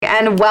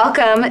and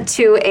welcome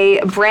to a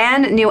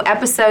brand new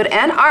episode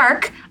and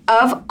arc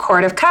of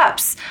Court of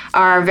Cups,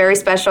 our very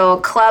special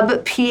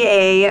Club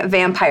PA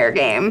vampire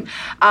game.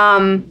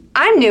 I'm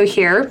new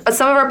here, but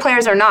some of our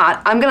players are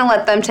not. I'm going to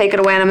let them take it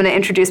away, and I'm going to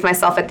introduce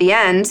myself at the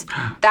end.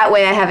 That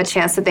way I have a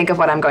chance to think of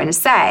what I'm going to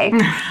say.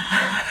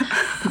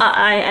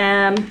 I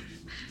am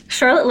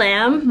Charlotte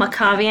Lamb,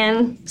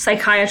 Macavian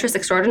psychiatrist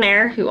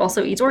extraordinaire who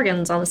also eats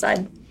organs on the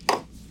side.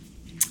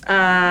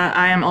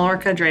 I am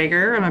Ulrika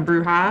Drager. I'm a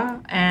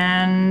Bruja,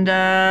 and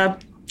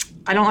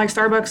I don't like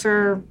Starbucks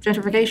or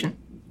gentrification.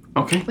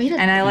 Okay.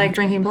 And I like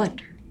drinking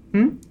blood.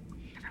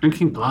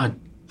 Drinking blood.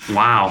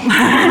 Wow.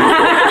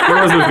 Who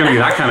knows it was going to be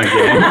that kind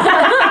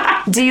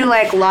of game? Do you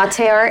like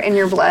latte art in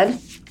your blood?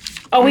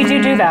 Oh, we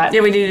do that.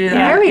 Yeah, we do that.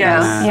 There we go.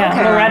 Yeah,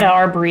 Okay. Loretta,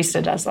 our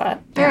barista, does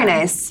that. Very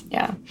nice.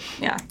 Yeah.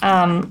 Yeah.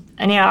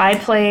 I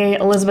play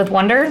Elizabeth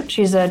Wonder.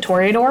 She's a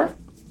Toreador,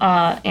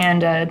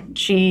 and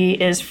she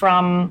is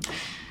from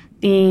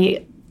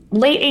the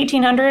late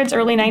 1800s,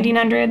 early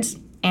 1900s,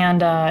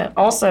 and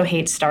also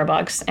hates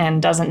Starbucks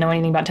and doesn't know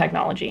anything about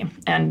technology,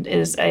 and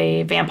is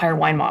a vampire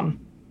wine mom.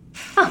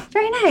 Oh,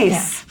 very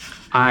nice.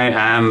 I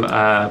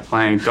am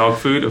playing Dog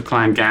Food of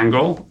Clan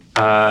Gangrel.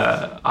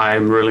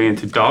 I'm really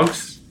into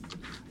dogs,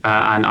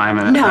 and I'm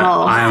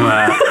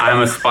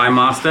a spy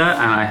master,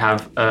 and I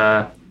have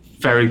a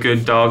very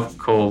good dog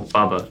called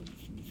Bubba,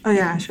 Oh,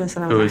 yeah, I should have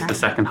said I was who a is the cat.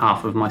 second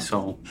half of my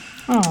soul.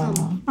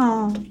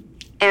 Oh.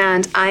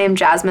 And I am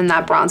Jasmine,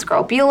 that bronze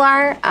girl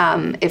Bular.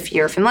 If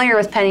you're familiar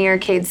with Penny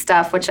Arcade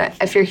stuff, which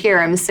if you're here,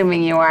 I'm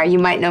assuming you are, you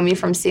might know me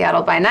from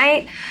Seattle by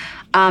Night.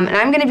 And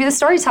I'm going to be the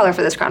storyteller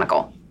for this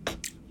chronicle.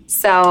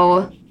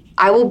 So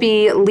I will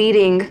be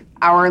leading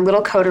our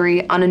little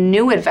coterie on a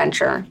new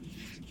adventure.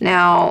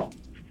 Now,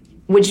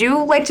 would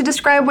you like to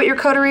describe what your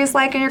coterie is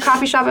like in your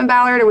coffee shop in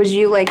Ballard, or would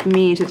you like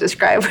me to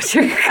describe what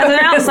your As an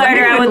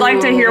outsider, I would like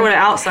to hear what an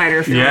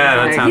outsider feels Yeah,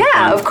 that like. sounds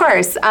Yeah, fun. of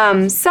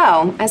course.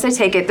 So, as I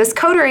take it, this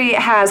coterie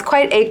has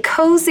quite a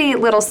cozy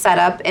little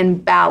setup in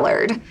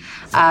Ballard.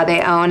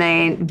 They own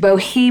a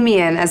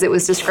bohemian, as it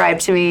was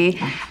described to me.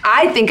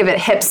 I think of it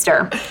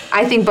hipster.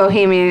 I think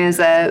bohemian is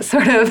a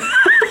sort of...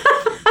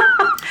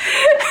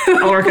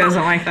 Ulrika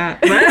doesn't like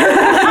that.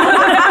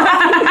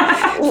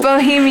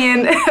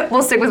 Bohemian,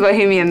 we'll stick with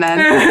bohemian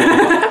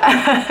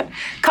then.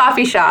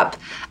 Coffee shop,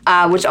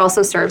 which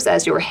also serves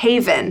as your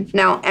haven.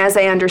 Now, as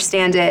I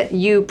understand it,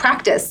 you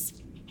practice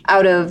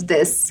out of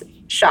this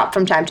shop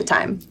from time to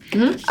time.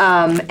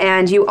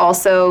 And you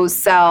also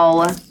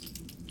sell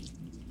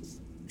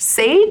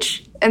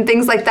sage and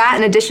things like that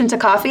in addition to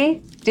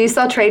coffee. Do you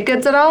sell trade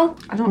goods at all?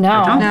 I don't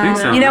think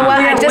so. You know what?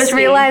 I just whiskey.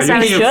 realized Are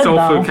I you thinking of should, Soul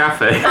though. Food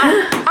Cafe?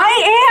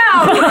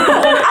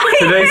 I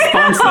Today's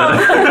sponsor.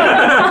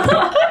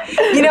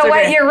 am! You know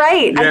what? You're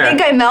right. I Yeah.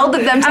 think I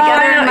melded them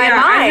together in my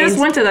mind. I just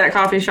went to that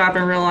coffee shop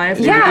in real life.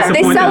 Yeah,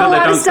 they disappointed sell that a they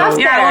lot of don't stuff sell-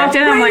 there. Yeah, I walked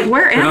in, I'm like,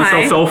 where They am don't sell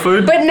I? soul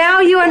food? But now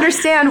you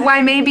understand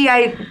why maybe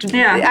Yeah.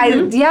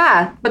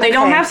 yeah. But they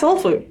don't have soul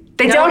food.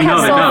 They don't have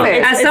No, they soul don't.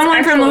 food. As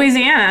someone from actual-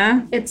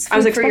 Louisiana, It's I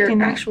was food for your expecting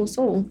that. actual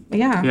soul.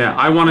 yeah. Yeah,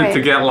 I wanted to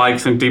Right. get like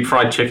some deep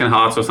fried chicken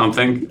hearts or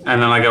something,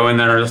 and then I go in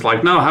there and it's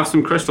like, no, have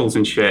some crystals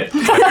and shit.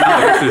 Like,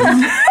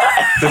 no,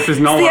 this is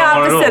not The what I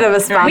want at all. opposite of a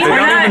They sponsor.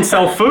 don't even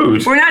sell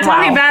food. We're not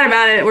talking Wow. bad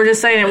about it. We're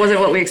just saying it wasn't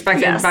what we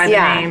expected by the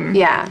Yeah, name.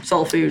 yeah.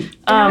 Soul food.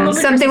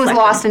 Something was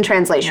lost in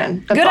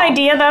translation. That's Good all.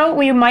 idea, though.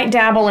 We might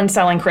dabble in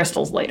selling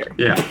crystals later.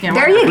 Yeah.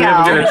 There you We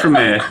ever get go. a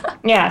Tremere.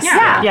 Yes.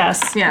 Yeah.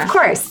 Yes. Yeah. Of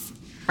course.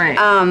 Right.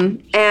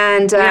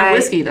 And we have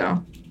whiskey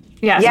though.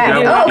 Yes. Yeah.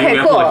 we do. Oh, we okay,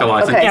 have cool. liquor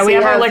license. Okay, Yeah, so we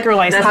you have our liquor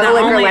license. That's Have a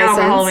the liquor only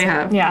alcohol license. we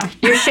have. Yeah.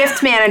 Your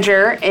shift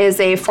manager is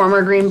a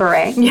former Green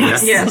Beret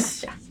Yes.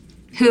 Yes.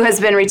 who has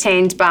been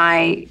retained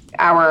by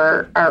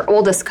our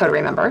oldest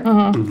coterie member.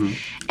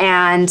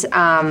 And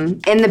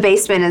in the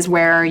basement is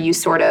where you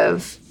sort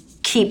of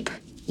keep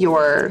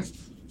your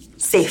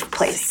safe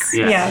place.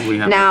 Yeah. We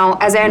have Now,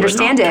 as I we're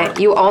understand not-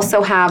 it, you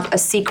also have a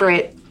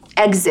secret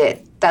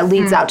exit that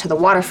leads out to the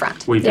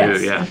waterfront. We do,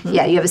 Yes. yeah.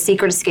 Yeah, you have a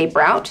secret escape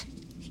route.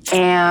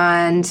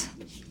 And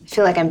I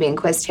feel like I'm being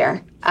quizzed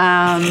here.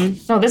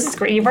 No, this is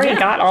great. You've already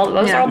got all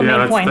those. Are all the Yeah, main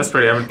that's points.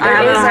 pretty everything. I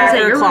have a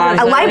hacker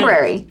closet. A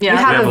library. Yeah. You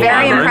have We have a a very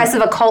library.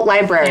 impressive occult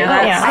library. Yeah,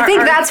 that's I think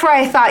our- that's where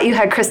I thought you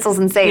had crystals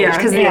and sage, Yeah.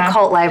 because of the Yeah.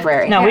 occult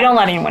library. No, we don't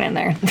let anyone in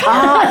there.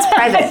 Oh, it's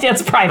private.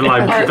 It's private.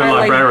 The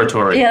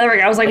libratory. Yeah, there we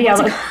go. I was like, Yeah,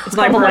 what's it's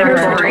called the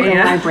laboratory.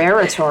 Yeah.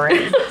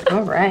 Libratory.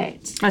 All right.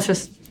 That's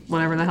just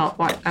whatever the hell.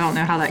 I don't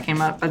know how that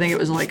came up. I think it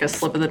was like a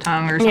slip of the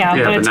tongue or something. Yeah.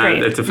 Yeah, But but it's now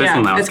great. it's official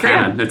Yeah, now. it's It's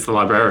canon. It's the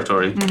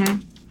laboratory.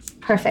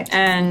 Perfect.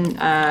 And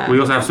We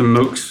also have some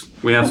mooks.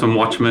 We have some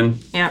watchmen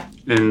yeah.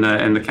 in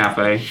the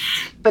cafe.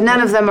 But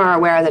none of them are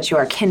aware that you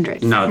are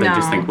kindred. No, they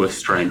just No. think we're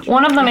strange.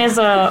 One of them is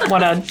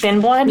a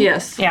thin blood.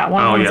 Yes. Yeah.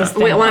 One Oh, of them yeah. is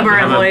thin One of blood. our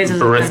have a employees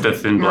is barista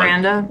thin blood.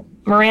 Miranda.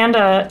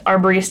 Miranda, our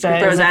barista,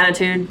 Throws is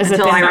attitude is a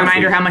until I thin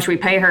remind her blood. how much we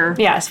pay her.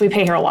 yes, we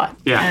pay her a lot.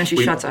 Yeah. And then she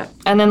we- shuts up.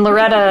 And then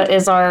Loretta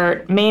is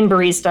our main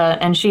barista,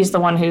 and she's the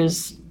one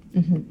who's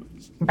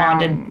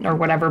bonded or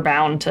whatever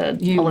bound to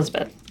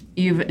Elizabeth.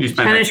 You've You spent XP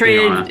on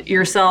penetrated it.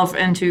 yourself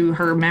into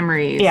her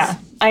memories. Yeah,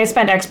 I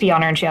spent XP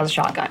on her, and she has a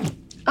shotgun.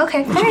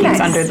 Okay, Which very keeps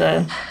nice. under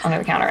the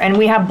counter. And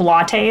we have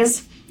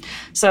lattes.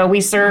 So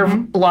we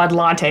serve blood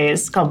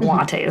lattes called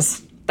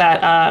lattes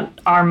that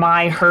are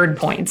my herd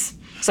points.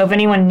 So if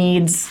anyone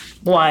needs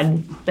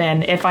blood,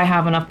 then if I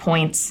have enough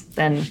points,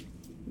 then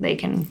they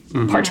can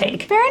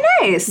partake. Very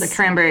nice. The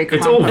cranberry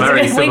It's all compote.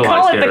 very We civilized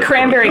call it here. the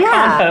cranberry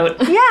compote.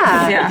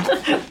 Yeah.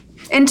 Yeah.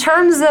 In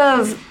terms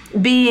of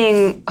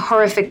being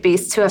horrific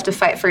beasts who have to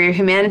fight for your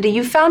humanity,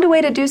 you found a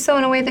way to do so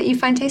in a way that you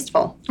find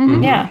tasteful.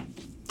 Yeah.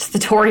 It's the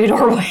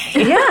Toreador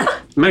way. Yeah.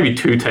 Maybe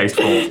too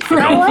tasteful for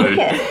I dog like food.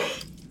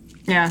 it.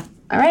 Yeah.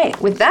 All right.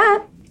 With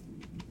that,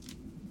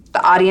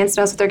 the audience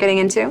knows what they're getting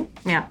into.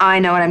 Yeah. I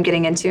know what I'm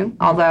getting into,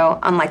 although,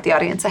 unlike the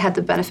audience, I had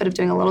the benefit of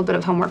doing a little bit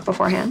of homework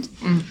beforehand.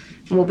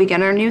 We'll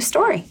begin our new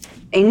story,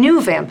 a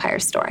new vampire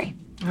story.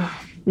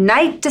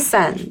 Night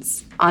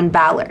descends on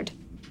Ballard.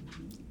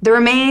 The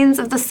remains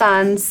of the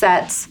sun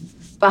set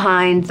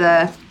behind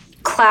the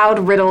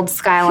cloud-riddled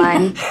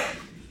skyline,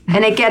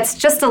 and it gets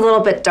just a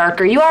little bit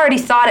darker. You already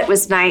thought it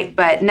was night,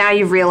 but now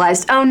you've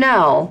realized, oh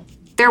no,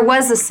 there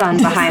was a sun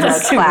behind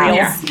those too real.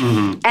 clouds.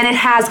 And it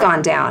has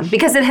gone down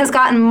because it has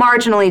gotten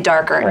marginally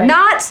darker. Right.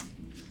 Not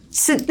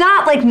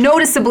like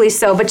noticeably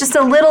so, but just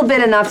a little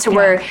bit enough to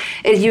where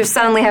you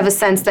suddenly have a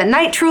sense that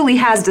night truly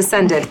has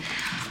descended.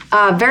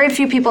 Very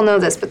few people know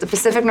this, but the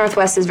Pacific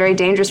Northwest is very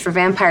dangerous for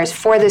vampires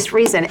for this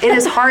reason. It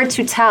is hard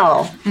to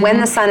tell when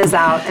the sun is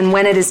out and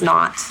when it is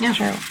not. Yeah.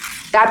 Sure.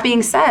 That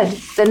being said,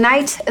 the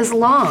night is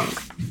long,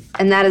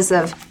 and that is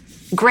of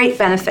great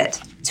benefit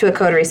to a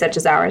coterie such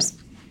as ours.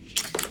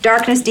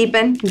 Darkness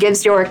deepen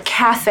gives your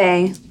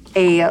cafe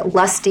a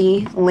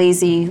lusty,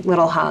 lazy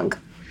little hug.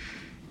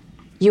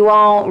 You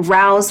all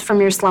rouse from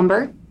your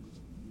slumber,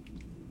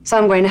 so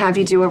I'm going to have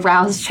you do a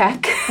rouse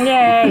check. Yay.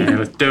 Yeah,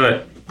 let's do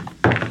it.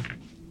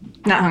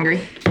 Not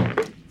hungry.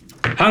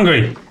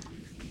 Hungry.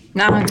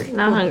 Not hungry.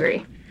 Not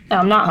hungry. No,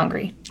 I'm not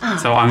hungry.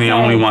 So I'm the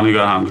only one who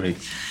got hungry.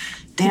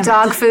 Damn it.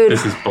 Dog food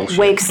This is bullshit.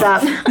 wakes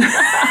up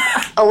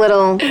a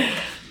little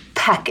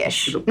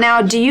peckish.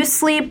 Now, do you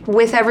sleep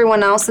with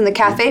everyone else in the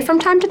cafe from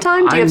time to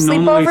time? Do you I have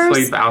normally sleepovers?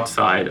 sleep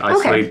outside. I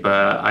Okay. sleep.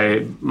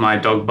 My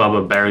dog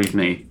Bubba buries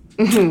me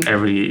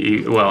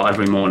every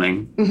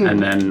morning, and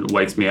then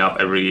wakes me up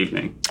every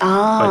evening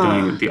by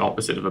doing the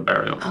opposite of a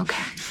burial.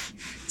 Okay.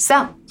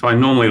 So, So I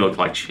normally look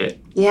like shit.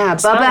 yeah,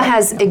 Bubba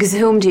has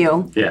exhumed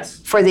you Yes.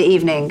 for the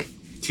evening.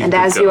 And good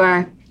as girl. you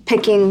are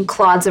picking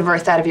clods of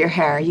earth out of your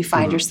hair, you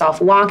find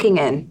yourself walking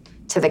in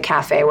to the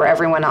cafe where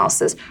everyone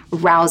else is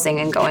rousing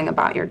and going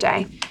about your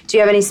day. Do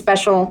you have any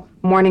special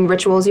morning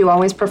rituals you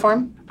always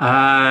perform?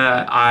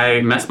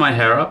 I mess my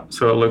hair up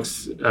so it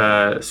looks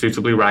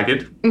suitably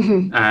ragged,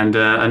 and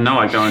no,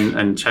 I go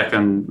and check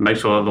and make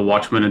sure that the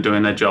watchmen are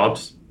doing their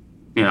jobs.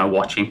 You know,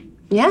 watching.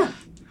 Yeah.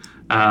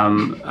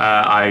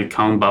 I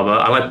comb Bubba.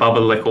 I let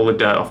Bubba lick all the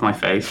dirt off my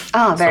face,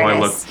 Oh, very so I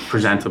nice. look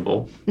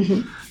presentable.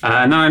 And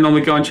then I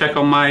normally go and check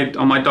on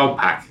my dog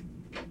pack,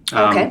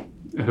 Okay.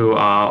 who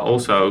are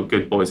also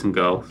good boys and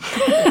girls.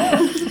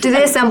 Do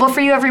they assemble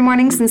for you every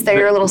morning since they're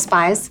your little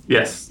spies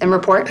Yes. and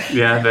report?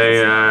 Yeah,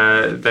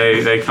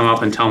 they come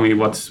up and tell me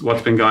what's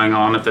been going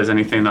on, if there's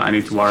anything that I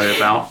need to worry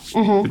about.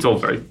 It's all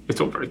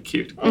very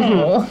cute.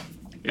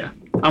 Yeah,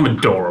 I'm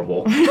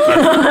adorable.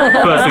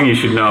 The first thing you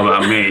should know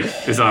about me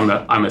is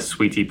I'm a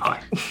sweetie pie.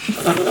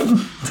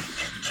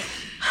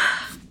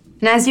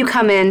 And as you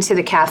come into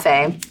the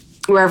cafe,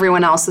 where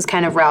everyone else is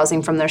kind of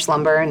rousing from their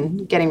slumber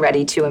and getting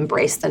ready to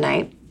embrace the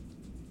night,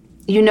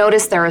 you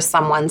notice there is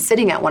someone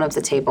sitting at one of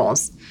the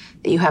tables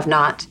that you have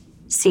not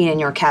seen in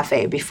your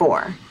cafe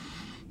before.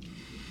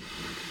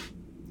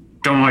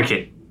 Don't like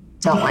it.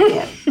 Don't like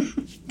it.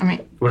 I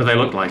mean, What do they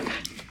look like?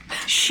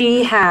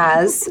 She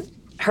has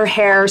her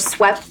hair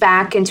swept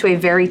back into a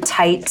very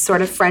tight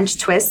sort of French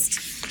twist.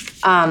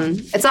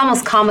 It's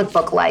almost comic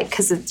book-like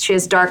because she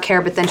has dark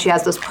hair, but then she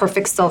has those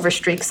perfect silver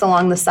streaks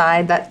along the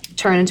side that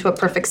turn into a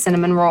perfect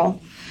cinnamon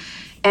roll.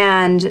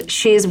 And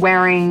she's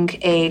wearing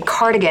a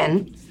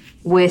cardigan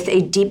with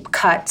a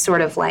deep-cut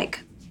sort of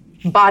like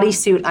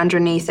bodysuit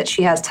underneath that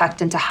she has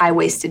tucked into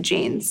high-waisted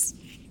jeans.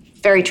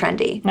 Very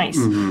trendy. Nice.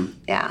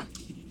 Yeah.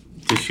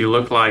 Does she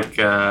look like?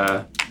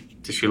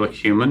 Does she look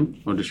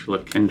human or does she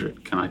look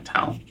kindred? Can I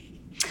tell?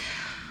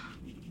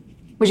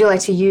 Would you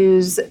like to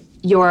use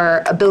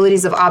your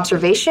abilities of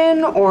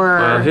observation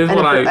or here's a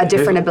what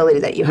different ability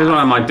that you Here's have?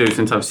 what I might do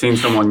since I've seen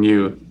someone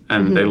new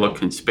and they look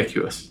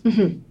conspicuous.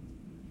 I'm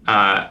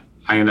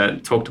gonna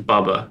talk to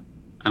Bubba and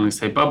I'm gonna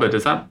say, Bubba,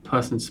 does that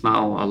person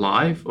smell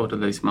alive or do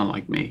they smell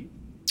like me?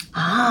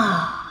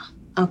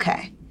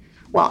 Okay.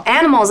 Well,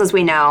 animals, as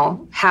we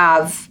know,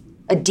 have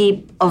a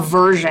deep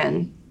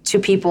aversion to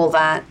people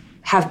that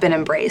have been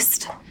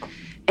embraced.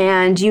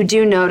 And you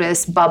do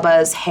notice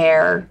Bubba's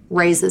hair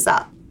raises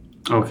up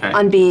Okay.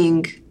 on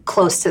being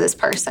close to this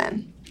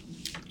person.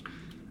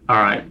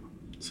 All right.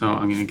 So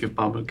I'm gonna give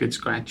Bubba a good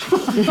scratch. Ooh,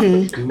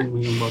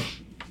 Bubba.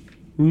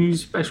 You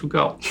special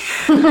girl.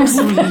 You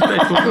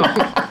special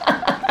girl.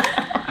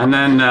 And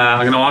then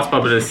I'm gonna ask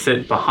Bubba to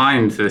sit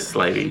behind this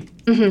lady,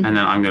 and then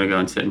I'm gonna go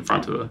and sit in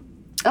front of her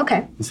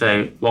Okay. and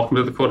say, "Welcome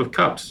to the Court of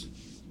Cups,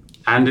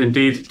 and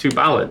indeed to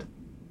Ballard.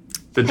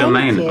 the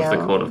domain of the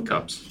you. Court of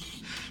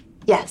Cups.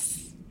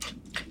 Yes.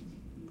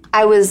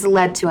 I was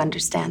led to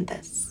understand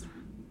this.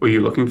 Were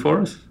you looking for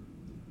us?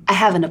 I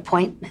have an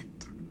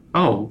appointment.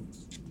 Oh.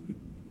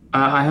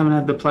 I haven't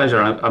had the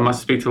pleasure. I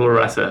must speak to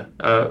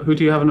Loretta. Who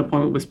do you have an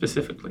appointment with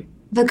specifically?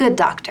 The good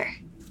doctor.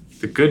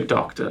 The good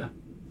doctor.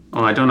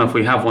 Well, I don't know if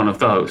we have one of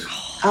those,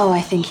 Oh,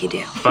 I think you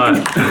do. but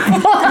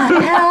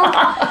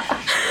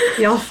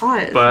Y'all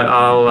fought. but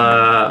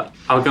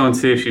I'll go and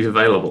see if she's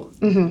available.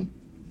 And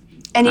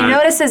you Alright.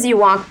 notice as you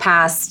walk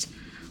past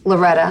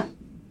Loretta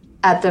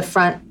at the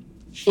front,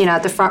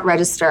 at the front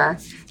register,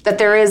 that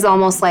there is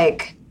almost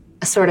like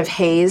a sort of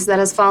haze that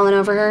has fallen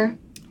over her.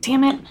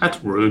 Damn it.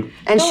 That's rude.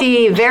 And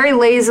she very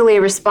lazily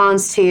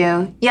responds to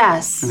you,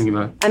 yes, Think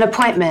about it. an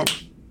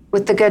appointment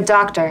with the good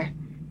doctor.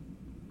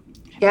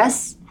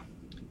 Yes?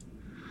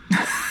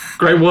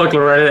 Great work,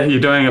 Loretta. You're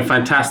doing a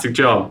fantastic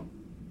job.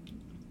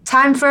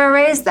 Time for a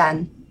raise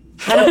then.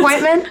 An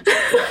appointment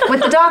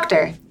with the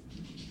doctor.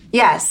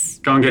 Yes,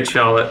 Go and get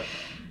Charlotte.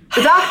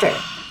 the doctor.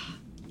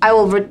 I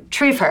will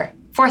retrieve her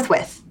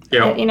forthwith.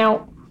 Yep. You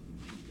know,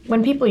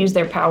 when people use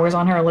their powers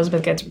on her,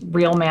 Elizabeth gets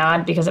real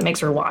mad because it makes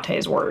her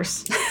lattes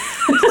worse.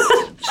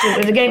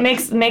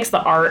 It makes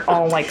the art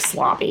all like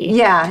sloppy.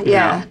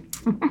 Yeah.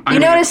 You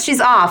notice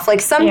she's off.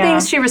 Like some Yeah.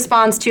 things she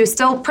responds to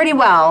still pretty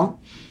well,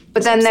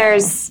 but then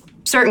there's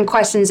certain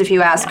questions if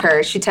you ask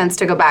her, she tends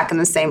to go back in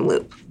the same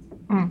loop.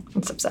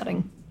 It's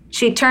upsetting.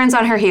 She turns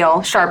on her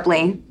heel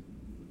sharply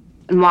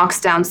and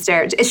walks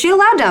downstairs. Is she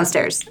allowed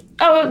downstairs?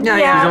 Oh,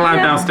 yeah. She's allowed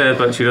downstairs,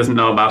 but she doesn't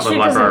know about the She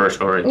doesn't-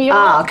 laboratory. Okay.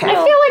 I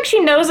feel like she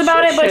knows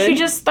about it, but she should.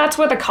 just that's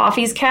where the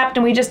coffee's kept,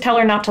 and we just tell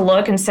her not to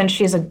look. And since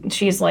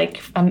she's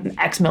like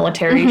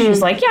ex-military,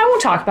 she's like, yeah, I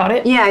won't talk about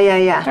it.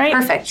 Yeah. Right?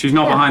 Perfect. She's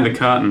not behind the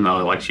curtain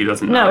though. Like she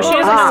doesn't know. No, she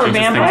doesn't know She we're just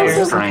thinks vampires.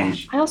 it's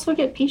strange. I also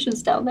get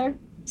patients down there.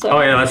 So.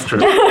 Oh yeah, that's true.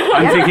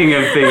 I'm thinking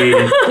of the.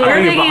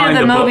 You're thinking of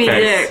the Moby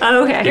bookcase. Dick.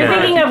 Oh, okay. You're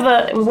Yeah. thinking of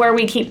the where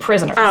we keep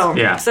prisoners. Oh,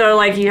 Yeah. So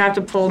like you have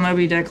to pull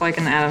Moby Dick like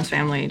in the Addams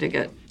Family to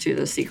get to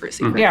the secret.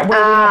 Yeah,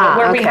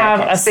 where we okay,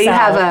 have okay. a So you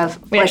cell. have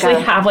we like actually a-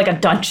 have like a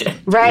dungeon.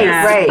 Right,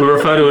 Yeah. right. We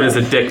refer to it as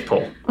a dick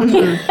pull.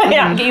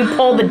 Yeah, you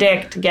pull the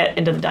dick to get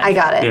into the dungeon. I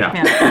got it.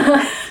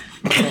 Yeah.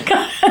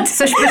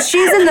 So but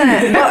she's in the,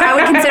 what I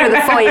would consider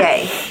the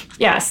foyer.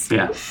 Yes.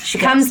 Yeah. She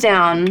comes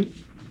down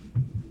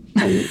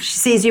and she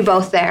sees you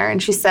both there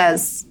and she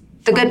says,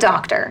 the good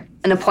doctor,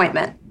 an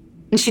appointment.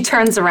 And she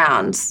turns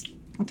around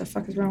What the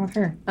fuck is wrong with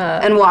her?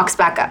 and walks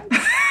back up.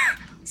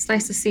 It's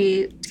nice to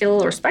get a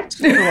little respect.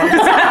 You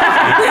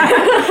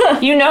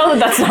know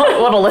that's not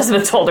what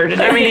Elizabeth told her to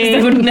do. I mean,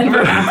 it would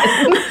never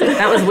happen.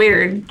 That was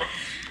weird.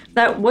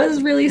 That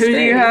was really Who strange.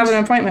 do you have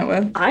an appointment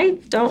with? I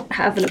don't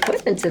have an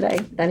appointment today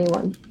with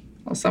anyone.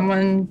 Well,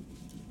 someone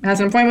has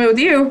an appointment with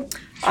you.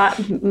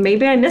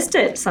 Maybe I missed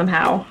it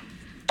somehow.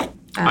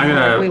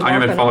 I'm we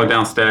gonna walk follow on-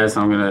 downstairs.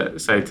 I'm gonna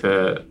say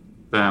to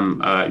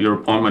them, your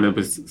appointment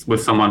was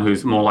with someone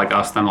who's more like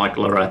us than like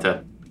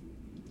Loretta.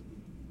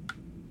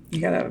 You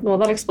gotta. Well,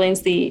 that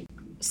explains the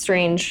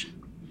strange.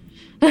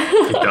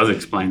 It does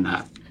explain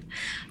that.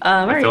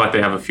 All I right. feel like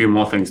they have a few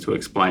more things to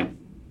explain.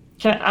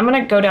 I'm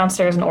gonna go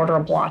downstairs and order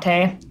a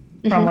latte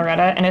from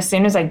Loretta, and as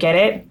soon as I get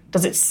it,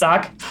 does it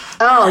suck?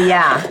 Oh,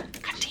 yeah. God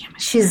damn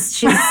it!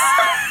 She's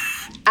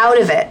out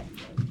of it.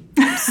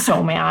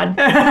 So mad.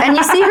 And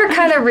you see her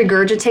kind of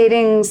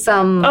regurgitating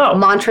some Oh.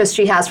 mantras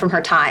she has from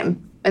her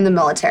time in the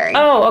military.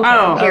 Oh, okay.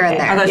 Oh, Here and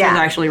okay. there. I thought she Yeah. was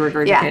actually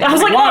regurgitating. Yeah. I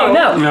was like, Whoa. oh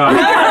no. No,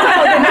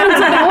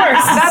 Something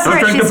worse. That's don't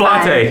where drink she's the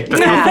latte. fine.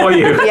 That's not for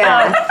you.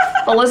 Yeah.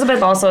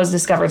 Elizabeth also has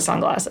discovered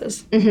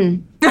sunglasses.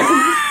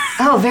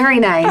 Oh, very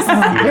nice.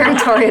 Very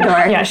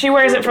Toreador. Yeah, she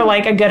wears it for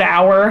like a good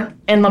hour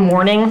in the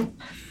morning.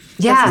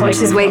 Yeah, when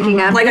she's waking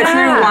up. Like a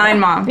true wine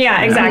mom.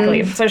 Yeah,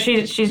 exactly. So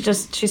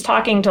she's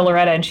talking to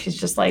Loretta, and she's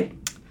just like,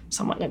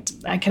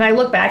 can I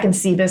look back and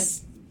see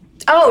this?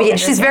 Oh, yeah,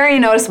 she's very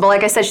noticeable.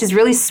 Like I said, she's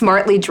really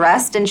smartly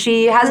dressed, and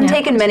she hasn't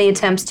taken many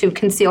attempts to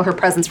conceal her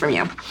presence from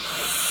you.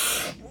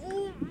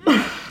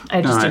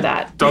 I just All did right.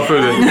 that. Dog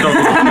food is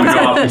gonna go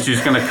up and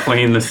she's gonna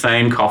clean the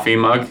same coffee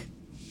mug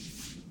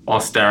while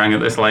staring at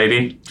this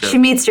lady. She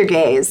meets your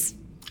gaze.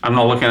 I'm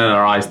not looking at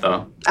her eyes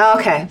though. Oh,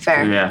 okay,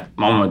 fair. Yeah,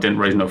 Mama didn't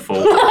raise no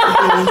fool.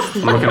 I'm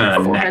looking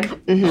at her neck.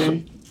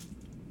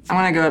 I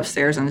want to go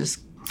upstairs and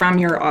just from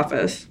your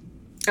office,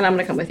 And I'm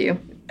gonna come with you.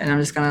 and I'm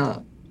just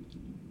gonna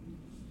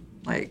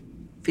like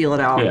feel it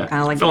out. Yeah,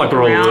 Kind of like I feel like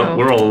around.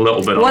 we're all a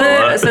little bit What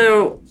on is,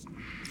 so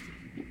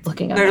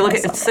Looking at they're looking,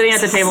 myself. sitting at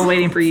the table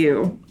waiting for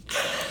you.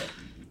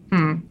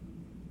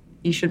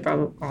 You should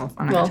probably. Well,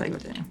 I'm not Well, gonna tell you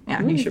what to do.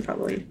 Yeah, you should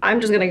probably. I'm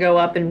just gonna go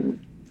up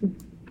and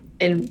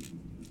in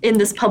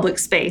this public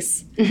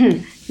space,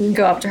 and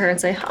go up to her and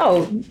say,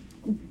 "Oh,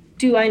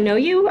 do I know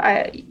you?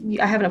 I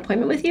have an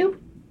appointment with you."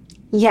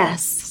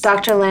 Yes,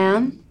 Dr.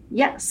 Lamb,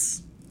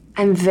 Yes.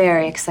 I'm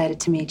very excited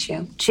to meet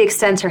you. She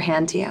extends her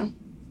hand to you.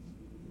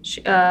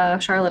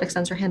 Charlotte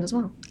extends her hand as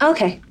well.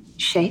 Okay,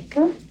 shake.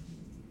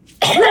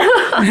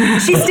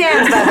 She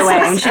stands, by the way,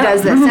 when she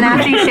does this. And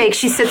after you shake,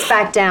 she sits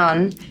back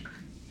down.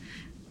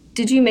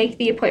 Did you make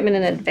the appointment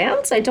in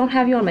advance? I don't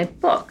have you on my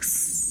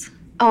books.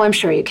 Oh, I'm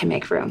sure you can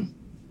make room.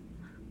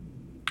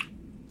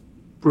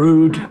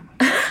 Rude.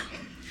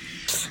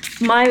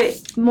 My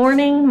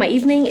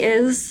evening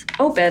is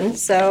open,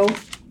 so.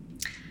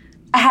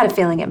 I had a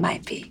feeling it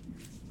might be.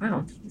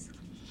 Wow.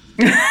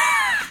 Can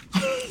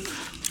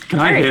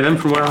I hear them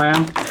from where I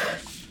am?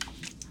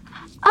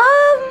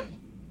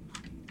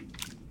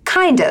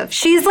 Kind of.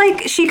 She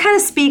kind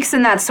of speaks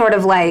in that sort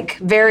of like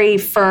very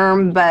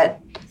firm but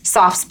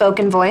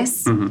soft-spoken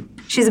voice. Mm-hmm.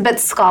 She's a bit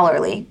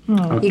scholarly.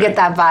 Okay. You get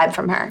that vibe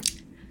from her.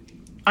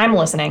 I'm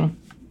listening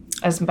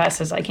as best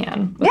as I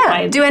can. with Yeah.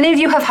 my- Do any of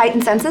you have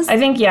heightened senses? I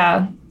think,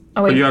 yeah. Oh,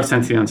 But wait. you have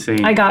sense the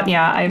unseen. I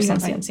have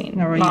sense the unseen.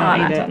 No, you Not don't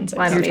heightened need it. senses.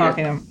 I don't You're need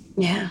talking.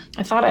 Yeah.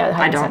 I thought I had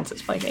heightened don't.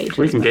 senses for like ages.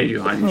 we can get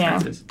you heightened Yeah.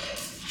 senses.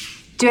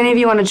 Do any of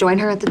you want to join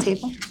her at the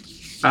table?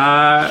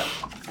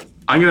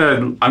 I'm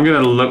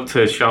gonna look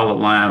to Charlotte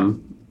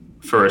Lamb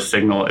for a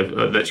signal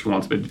that she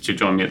wants me to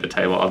join me at the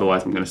table.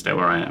 Otherwise, I'm gonna stay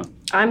where I am.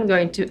 I'm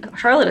going to.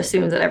 Charlotte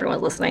assumes that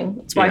everyone's listening.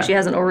 That's why Yeah. she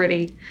hasn't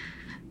already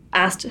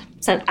asked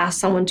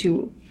someone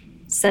to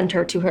send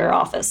her to her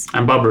office.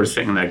 And Bubba is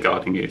sitting there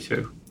guarding you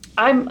too.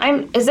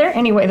 Is there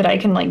any way that I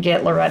can like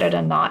get Loretta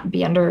to not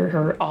be under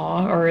her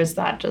awe, or is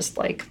that just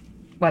like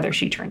whether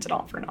she turns it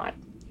off or not?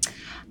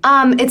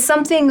 It's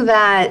something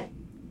that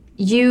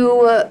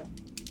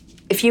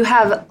if you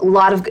have a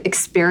lot of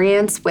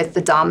experience with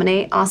the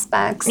dominate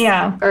aspects,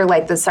 Yeah. or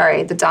like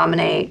the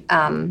dominate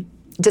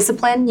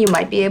discipline, you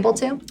might be able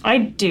to. I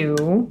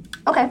do.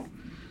 Okay.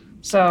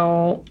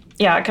 So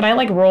yeah, can I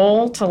like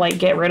roll to like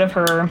get rid of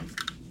her?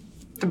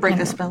 To break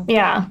the spell.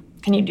 Yeah.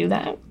 Can you do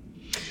that?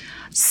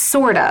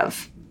 Sort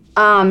of.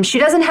 She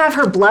doesn't have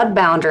her blood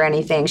bound or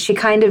anything. She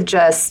kind of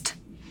just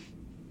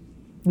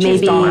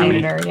maybe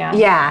Dominated her,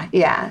 yeah.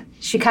 Yeah.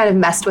 She kind of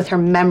messed with her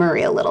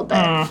memory a little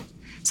bit.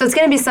 So it's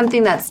going to be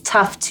something that's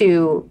tough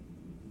to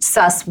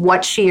suss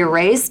what she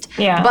erased.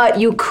 Yeah. But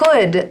you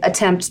could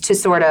attempt to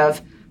sort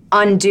of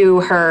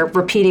undo her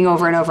repeating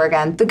over and over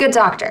again. The good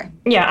doctor.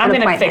 Yeah, I'm An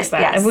gonna appointment, fix that.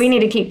 yes. We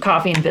need to keep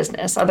coffee in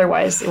business,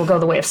 otherwise it will go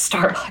the way of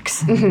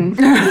Starbucks.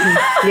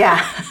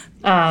 Yeah.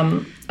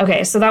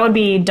 Okay, so that would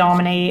be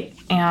dominate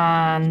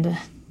and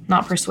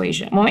not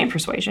persuasion. Well, maybe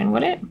persuasion,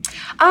 would it?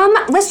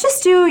 Let's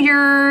just do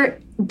your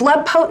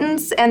blood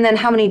potence and then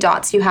how many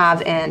dots you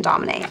have in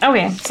dominate.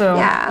 Okay, so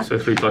Yeah. So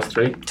 3 plus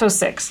 3. so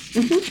 6.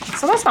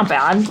 So that's not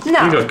bad.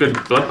 No. You got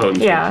good blood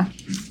potency. Yeah.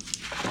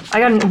 I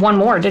got one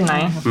more, didn't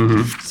I?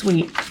 Mm-hmm.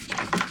 Sweet.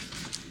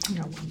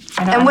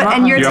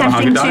 And you're You have a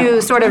attempting hunger to die?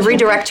 sort of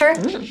redirect her?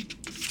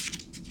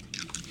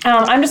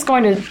 I'm just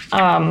going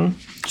to.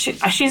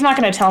 She's not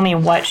going to tell me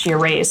what she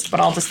erased, but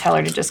I'll just tell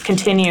her to just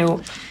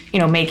continue,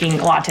 making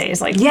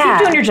lattes. Like, Yeah.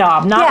 keep doing your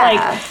job. Not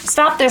Yeah. like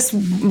stop this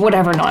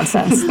whatever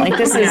nonsense. Like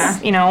this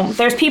is,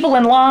 there's people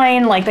in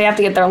line. Like they have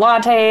to get their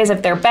lattes.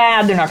 If they're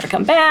bad, they're not going to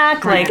come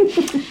back. Like,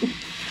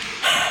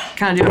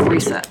 Kind of do a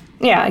reset.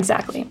 yeah,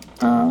 exactly.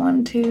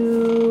 1,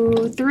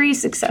 2, 3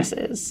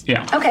 successes.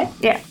 Yeah. Okay.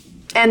 Yeah.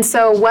 And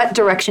so what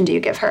direction do you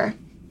give her?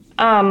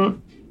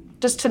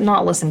 Just to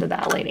not listen to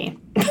that lady.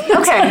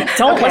 Okay.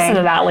 Don't okay. listen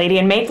to that lady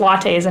and make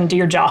lattes and do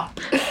your job.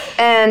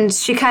 And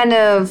she kind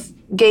of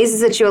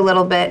gazes at you a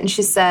little bit and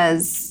she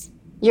says,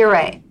 "You're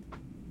right.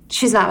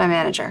 She's not my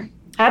manager."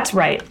 That's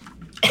right.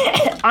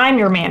 I'm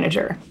your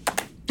manager.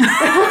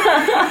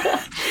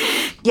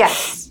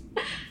 Yes.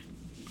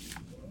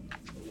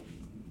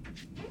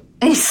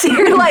 And you see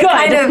her like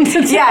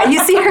you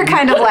see her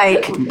kind of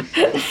like,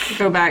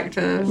 Go back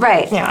to.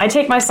 right. Yeah, I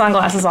take my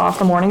sunglasses off.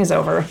 The morning is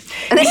over.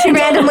 And then she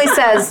randomly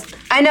says,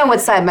 "I know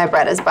what side my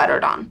bread is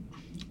buttered on."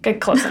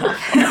 Get close enough.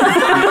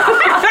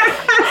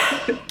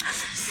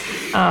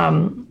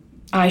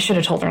 I should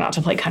have told her not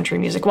to play country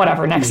music.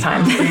 Whatever, next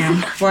time.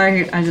 Yeah. Well,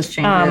 I just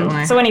changed it when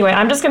I. So anyway,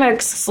 I'm just going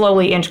to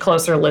slowly inch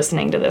closer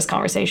listening to this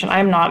conversation.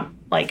 I'm not,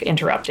 like,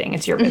 interrupting.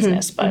 It's your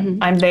business, but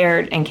I'm there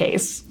in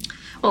case.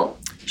 Well,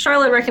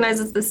 Charlotte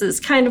recognizes this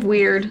is kind of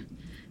weird,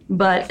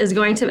 but is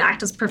going to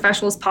act as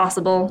professional as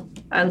possible.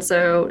 And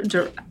so,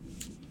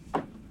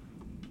 I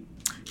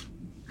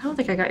don't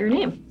think I got your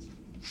name.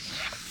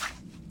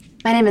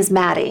 My name is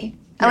Maddie.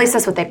 At least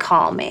that's what they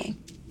call me.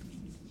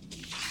 Do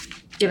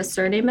you have a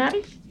surname,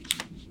 Maddie?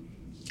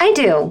 I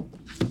do.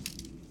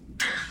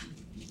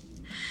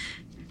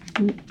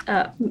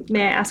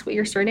 May I ask what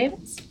your surname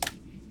is?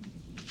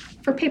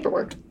 For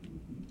paperwork.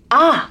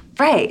 Ah,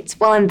 right.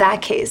 Well, in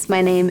that case,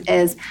 my name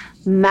is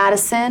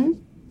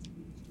Madison.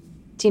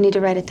 Do you need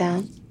to write it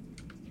down?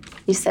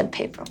 You said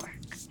paperwork.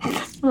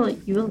 Well,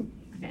 you will.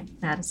 Okay,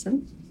 Madison.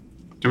 Do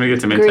you want me to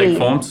get some intake Green.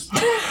 forms?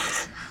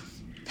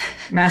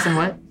 Madison,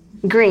 what?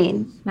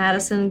 Green,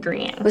 Madison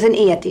Green. with an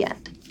E at the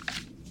end.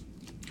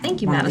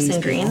 Thank you, One of these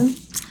Madison people. Green.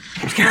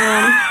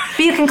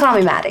 But you can call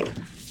me Maddie.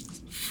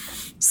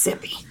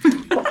 Sippy.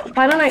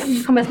 Why don't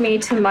you come with me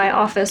to my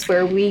office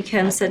where we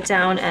can sit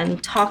down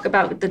and talk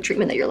about the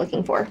treatment that you're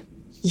looking for?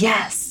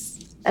 Yes.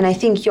 And I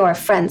think your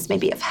friends may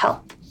be of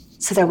help,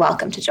 so they're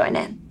welcome to join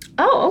in.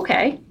 Oh,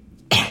 okay.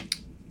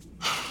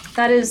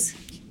 That is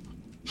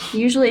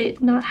usually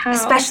not how.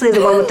 Especially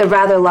the one with the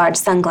rather large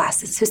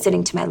sunglasses who's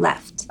sitting to my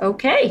left.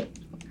 Okay.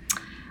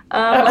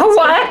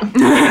 What?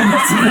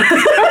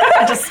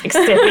 Just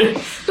extending.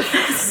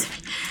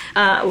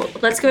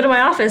 Let's go to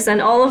my office,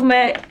 and all of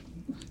my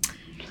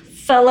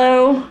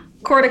fellow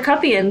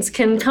Cordycupians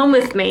can come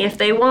with me if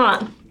they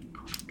want.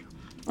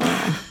 All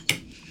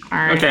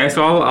right. Okay,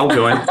 so I'll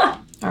join.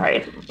 All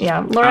right. Yeah,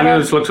 I'm gonna Loretta.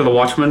 just look to the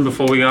Watchman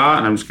before we go out,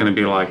 and I'm just gonna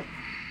be like,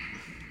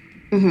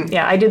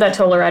 Yeah, I do that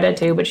to Loretta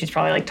too, but she's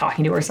probably like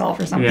talking to herself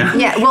or something. yeah.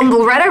 Yeah, well,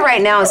 Loretta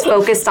right now is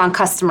focused on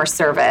customer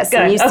service.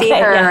 Good. And you see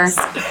Okay, her, yes.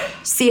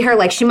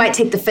 like she might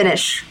take the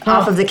finish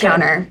off of the good.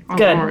 counter.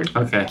 Good. Lord.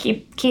 Okay.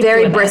 Keep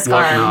Very doing that. brisk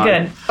Working arm. on.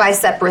 Good.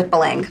 Bicep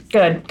rippling.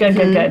 Good.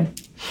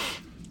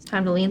 It's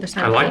time to lean. There's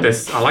time I to like lean.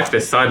 this. I like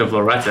this side of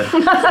Loretta. I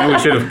think we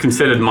should have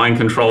considered mind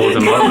control as a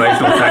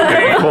motivational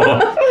tactic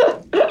before.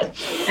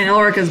 And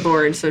Ulrica's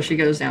bored, so she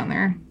goes down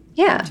there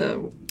Yeah.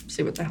 to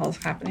see what the hell's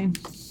happening.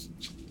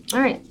 All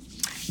right.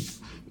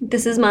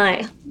 This is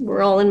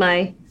we're all in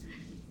my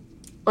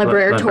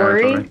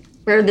laboratory, Laboratory.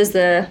 where there's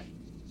a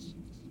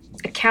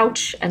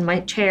couch and my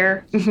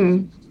chair.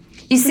 You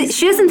see,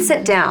 she doesn't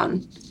sit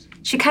down.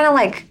 She kind of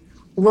like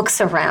looks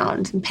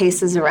around and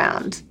paces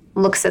around,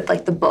 looks at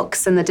like the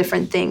books and the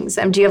different things.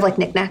 Do you have like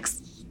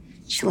knickknacks?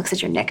 She looks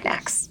at your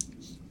knickknacks.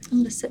 I'm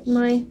gonna sit in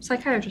my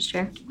psychiatrist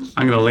chair.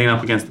 I'm gonna lean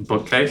up against the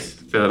bookcase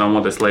because I don't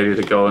want this lady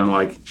to go and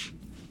like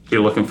be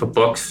looking for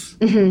books,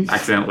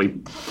 accidentally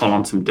pull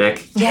on some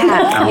dick, Yeah,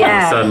 and all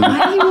yeah. of a sudden,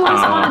 Why do you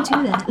always want to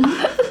do that?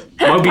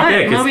 Moby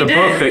Dick. It's Moby the Dick.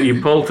 book that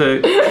you pull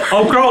to.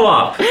 Oh, grow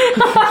up!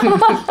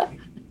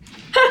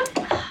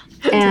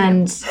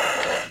 And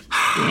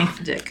Yank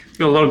the dick. You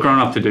got a lot of growing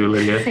up to do,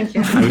 Lydia. Thank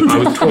you. I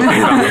was talking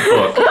about the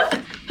book.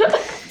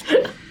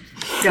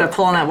 You gotta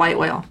pull on that white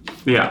whale.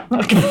 Yeah.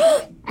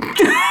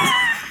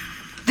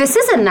 this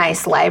is a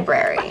nice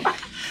library,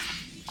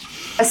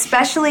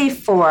 especially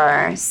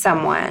for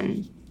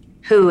someone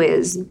who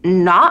is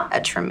not a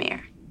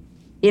Tremere.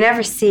 You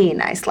never see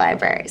nice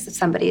libraries if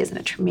somebody isn't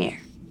a Tremere.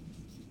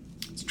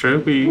 It's true.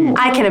 We.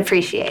 I can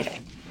appreciate it.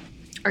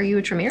 Are you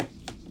a Tremere?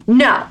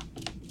 No.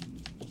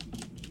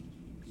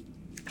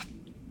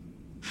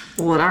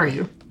 Well, what are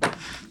you?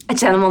 A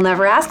gentleman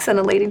never asks and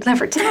a lady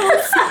never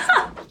tells.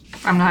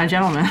 I'm not a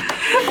gentleman.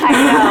 I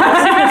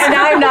know. And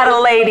I'm not a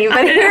lady,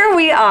 but here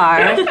we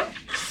are.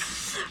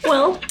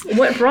 Well,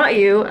 what brought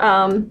you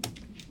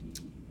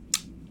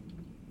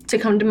to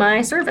come to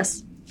my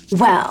service?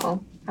 Well,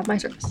 I'll have my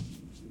service.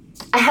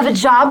 I have a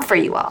job for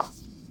you all.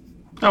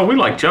 Oh, we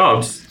like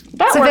jobs.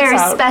 That It's a works very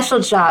out. special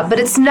job, but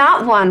it's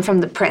not one from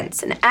the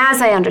prince. And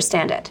as I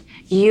understand it,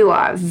 you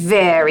are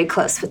very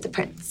close with the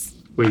prince.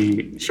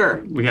 We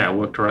Sure.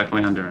 work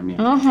directly under him.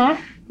 Yeah.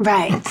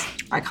 Right.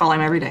 I call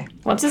him every day.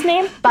 What's his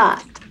name?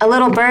 But a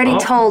little birdie Oh.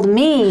 told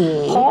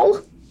me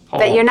Paul?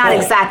 that you're not Paul.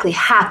 exactly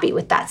happy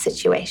with that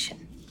situation.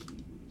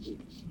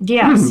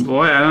 Yes.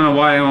 Boy, I don't know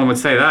why anyone would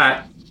say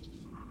that.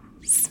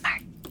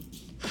 Smart.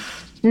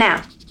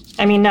 Now,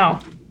 I mean, no.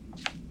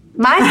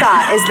 my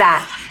thought is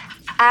that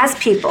as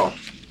people,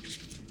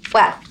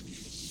 well,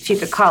 if you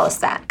could call us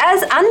that,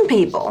 as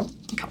unpeople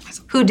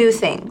who do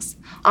things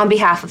on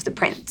behalf of the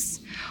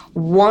prince,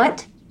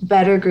 what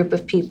better group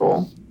of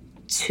people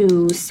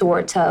to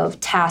sort of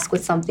task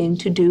with something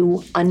to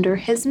do under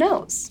his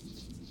nose?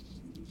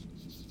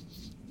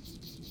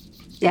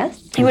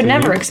 Yes? He would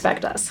never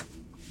expect us.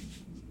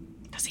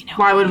 Does he know?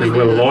 Why would we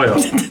We're do that?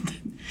 loyal.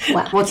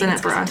 Well, What's in it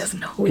for us?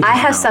 I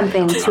have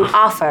something to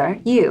offer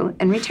you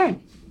in return.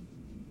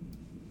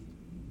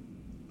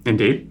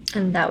 Indeed.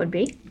 And that would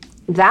be?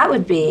 That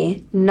would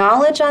be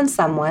knowledge on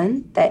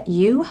someone that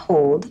you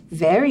hold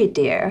very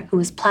dear who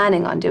is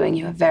planning on doing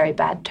you a very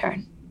bad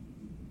turn.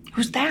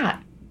 Who's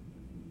that?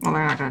 Well,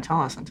 they're not gonna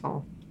tell us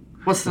until.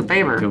 What's the Till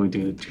favor? we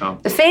do the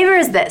job. The favor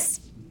is this.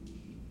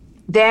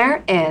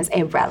 There is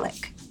a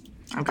relic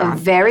Oh of God.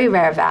 very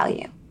rare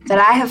value that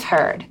I have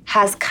heard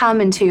has come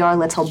into your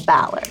little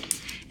Ballard,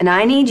 and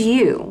I need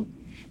you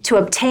to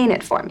obtain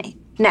it for me.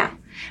 Now,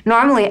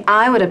 normally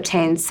I would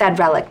obtain said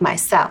relic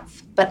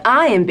myself, but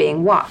I am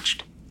being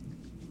watched.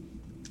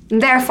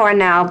 Therefore,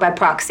 now, by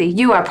proxy,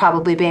 you are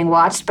probably being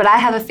watched, but I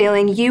have a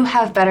feeling you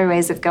have better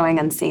ways of going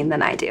unseen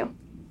than I do.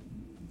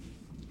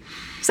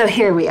 So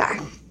here we are.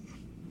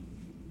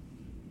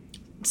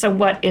 So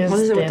what is What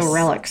is it with this? the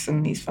relics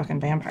and these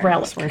fucking vampires?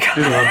 Relic. Swear to God.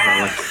 We love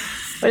relics.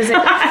 What is it?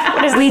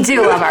 What is We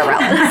do love our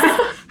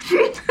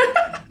relics.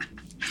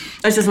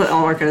 That's just what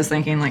Ulrika is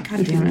thinking. Like,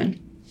 God damn it.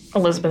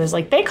 Elizabeth is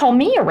like, they call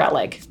me a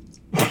relic.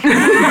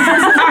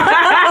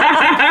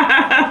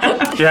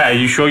 Yeah, are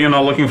you sure you're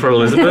not looking for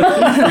Elizabeth?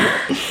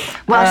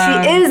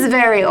 Well, she is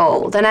very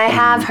old, and I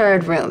have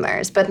heard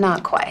rumors, but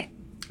not quite.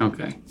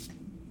 Okay.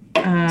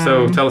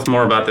 So tell us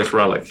more about this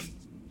relic.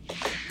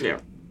 Yeah.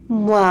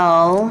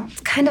 Well,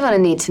 it's kind of on a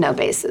need-to-know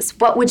basis.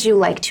 What would you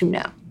like to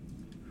know?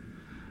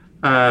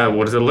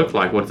 What does it look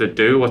like? What does it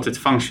do? What's its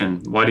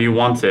function? Why do you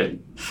want it?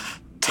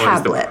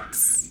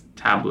 Tablets.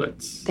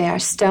 Tablets. They are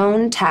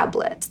stone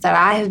tablets that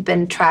I have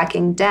been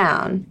tracking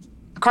down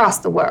across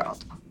the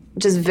world,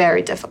 which is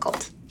very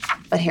difficult.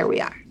 But here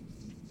we are.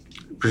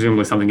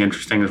 Presumably something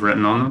interesting is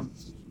written on them.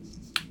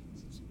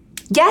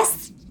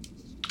 Yes,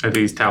 Are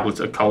these tablets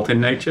occult in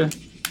nature?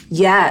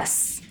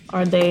 Yes.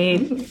 Are they?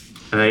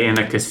 Are they in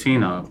a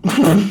casino?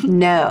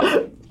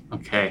 No.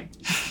 Okay.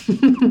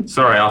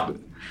 Sorry, I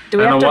Do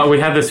we don't have know to? why we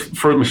had this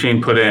fruit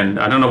machine put in.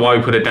 I don't know why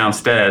we put it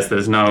downstairs.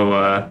 There's no.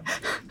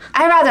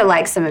 I rather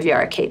like some of your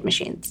arcade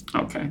machines.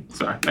 Okay,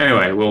 sorry.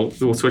 Anyway, we'll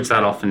switch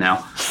that off for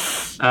now.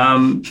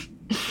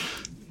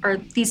 Are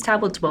these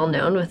tablets well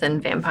known within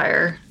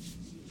vampire?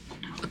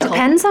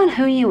 Depends on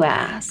who you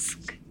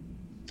ask.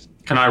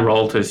 Can I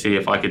roll to see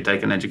if I could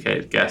take an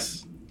educated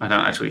guess? I don't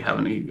actually have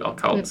any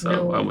occult, so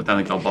No. I don't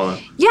think I'll bother.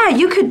 Yeah,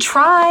 you could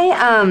try.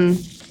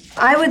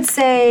 I would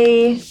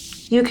say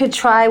you could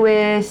try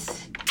with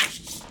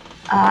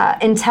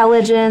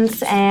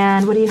intelligence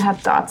and what do you have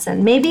thoughts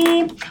in? Maybe,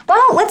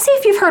 well, let's see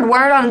if you've heard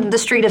word on the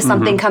street of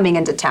something coming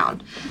into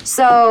town.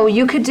 So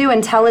you could do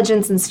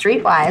intelligence and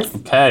streetwise.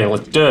 Okay,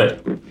 let's do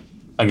it.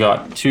 I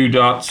got 2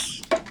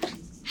 dots,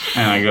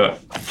 and I got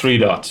 3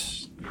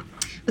 dots.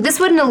 But this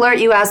wouldn't alert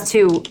you as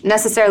to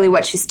necessarily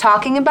what she's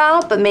talking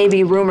about, but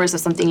maybe rumors of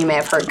something you may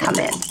have heard come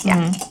in.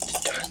 Yeah.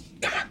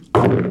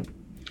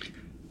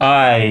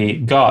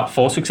 I got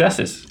 4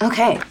 successes.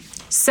 Okay.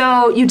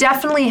 So you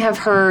definitely have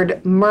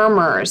heard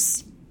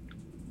murmurs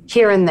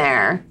here and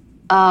there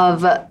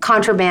of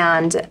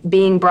contraband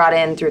being brought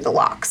in through the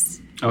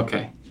locks.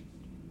 Okay.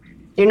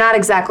 You're not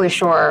exactly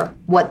sure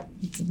what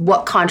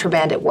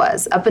contraband it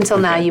was. Up until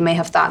now, you may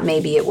have thought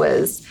maybe it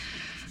was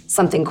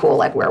something cool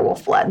like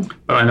werewolf blood.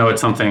 But I know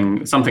it's something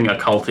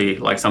occulty,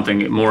 like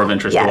something more of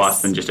interest to Yes.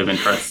 us than just of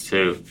interest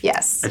to.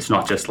 Yes. It's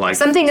not just like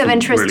Something of some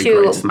interest really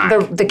to great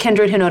smack. the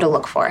kindred who know to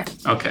look for it.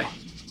 Okay.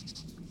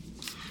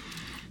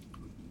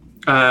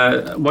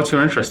 What's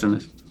your interest in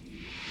this?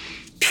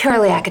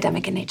 Purely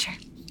academic in nature.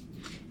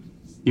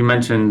 You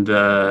mentioned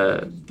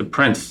the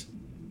prince.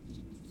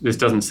 This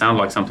doesn't sound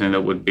like something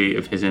that would be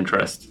of his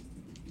interest,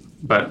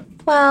 but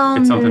Well,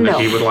 it's something no.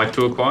 that he would like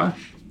to acquire.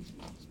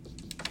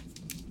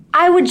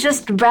 I would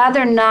just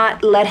rather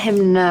not let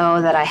him know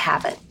that I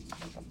have it.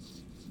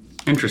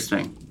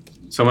 Interesting.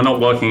 So we're not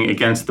working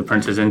against the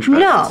prince's interest.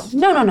 No.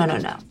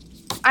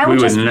 I We would would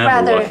just never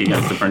rather. work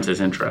against the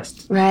prince's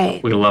interest.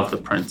 Right. We love the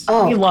prince.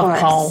 Oh, We of love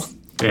course. Paul.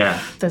 Yeah.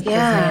 That's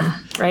Yeah. his name,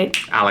 right?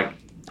 Alec.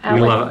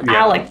 Alec. We love yeah.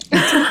 Alec.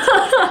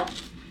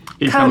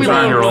 He comes Come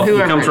around here all, he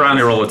whoever comes it around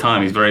here all the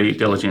time. He's very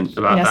diligent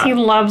about Yes, that. he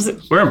loves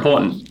We're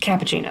important.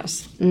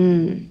 cappuccinos.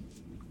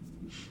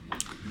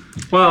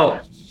 Well,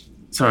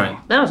 sorry.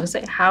 No, I was gonna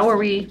say, how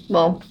do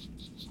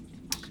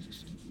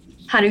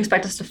you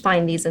expect us to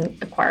find these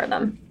and acquire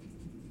them?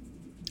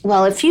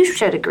 Well, if you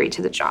should agree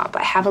to the job,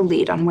 I have a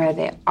lead on where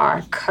they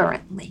are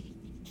currently.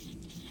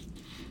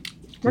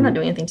 We're not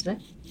doing anything today.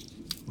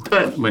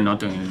 But We're not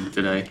doing anything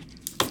today.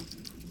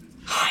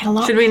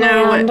 should we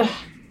know what?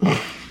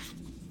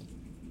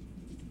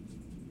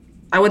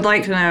 I would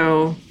like to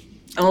know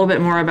a little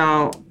bit more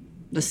about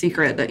the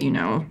secret that you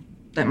know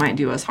that might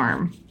do us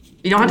harm.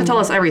 You don't have to tell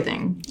us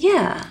everything,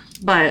 Yeah.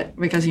 but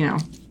because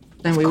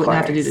then we wouldn't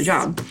have to do the course.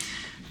 job.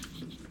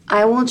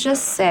 I will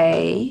just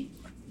say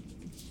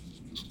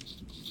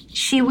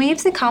she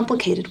weaves a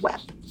complicated web.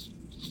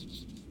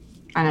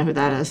 I know who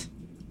that is.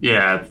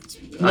 Yeah.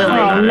 I know Oh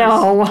that is.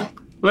 no,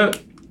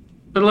 But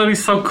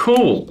Lily's so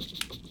cool.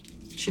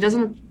 She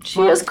doesn't.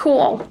 she is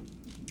cool.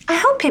 I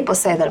hope people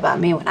say that about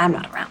me when I'm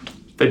not around.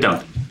 They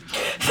don't.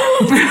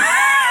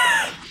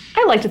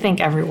 I like to think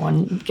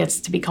everyone gets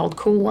to be called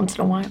cool once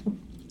in a while.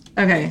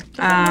 Okay.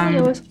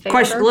 Lily was favor.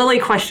 Question. Lily?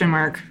 Question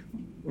mark.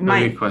 Lily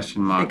Might.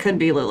 question It mark. could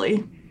be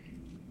Lily.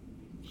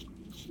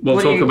 We'll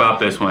what do talk you- about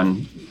this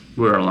when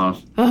we're alone.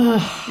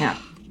 Yeah.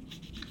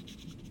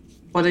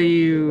 What do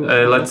you?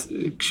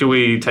 Should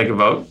we take a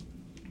vote?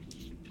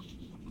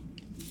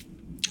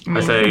 I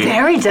say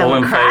Very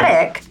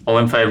democratic. All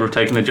in favor of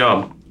taking the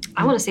job.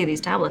 I want to see these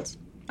tablets.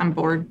 I'm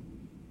bored.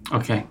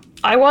 Okay.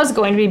 I was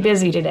going to be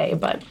busy today,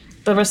 but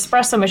the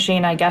espresso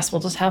machine, I guess, will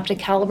just have to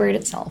calibrate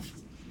itself.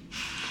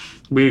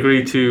 We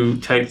agree to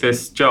take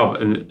this job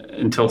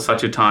until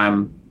such a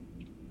time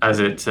as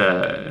it,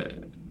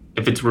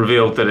 if it's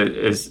revealed that it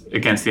is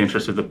against the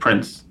interest of the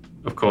prince.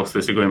 Of course,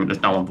 this agreement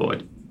is null and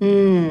void.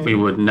 We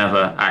would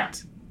never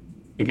act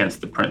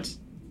against the prince.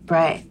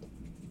 Right.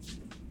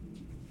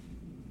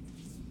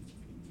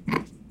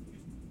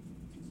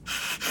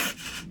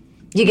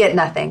 You get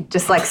nothing,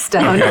 just like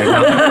stone. Okay.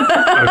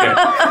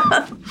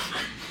 Okay.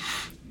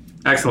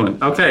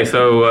 Excellent. Okay,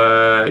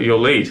 so your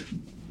lead.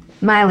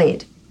 My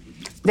lead.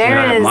 There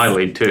Yeah, is my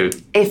lead too.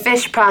 a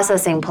fish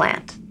processing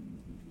plant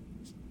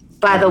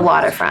by the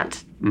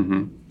waterfront.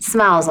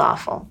 Smells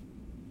awful.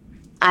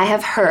 I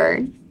have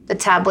heard the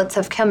tablets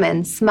have come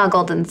in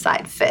smuggled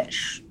inside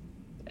fish.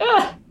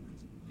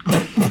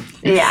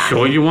 Yeah,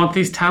 Sure you want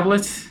these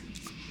tablets?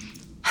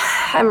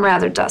 I'm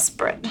rather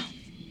desperate.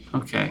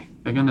 Okay.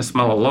 They're going to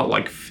smell a lot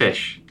like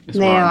fish, is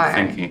They what are.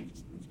 I'm thinking.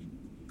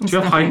 Do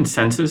you have heightened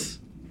senses?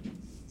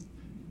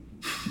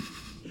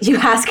 You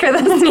ask her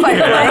this quite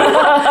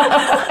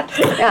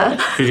Yeah.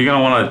 Because you're going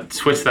to want to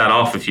switch that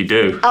off if you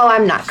do. Oh,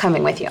 I'm not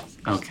coming with you.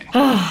 Okay.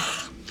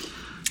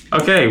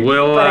 Okay,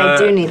 well... But I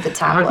do need the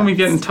How can we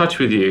get in tablets. touch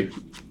with you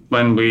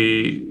when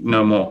we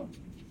know more?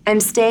 I'm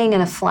staying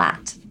in a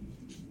flat.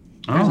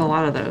 There's a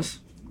lot of those.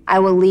 I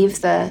will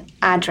leave the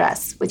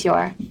address with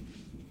your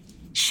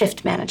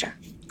shift manager.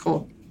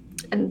 Cool.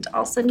 And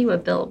I'll send you a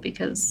bill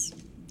because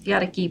you got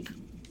to keep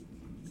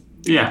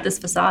Yeah. this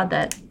facade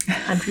that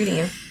I'm treating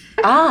you.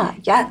 Ah,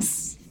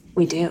 yes,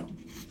 we do.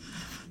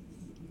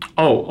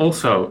 Oh,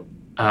 also,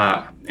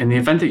 in the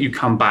event that you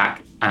come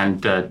back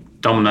and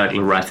dominate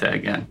Loretta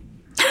again,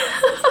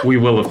 we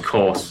will, of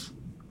course,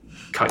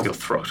 cut your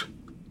throat.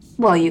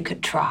 Well, you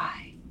could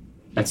try.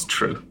 That's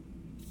true.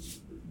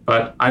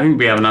 But I think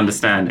we have an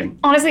understanding.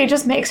 Honestly, it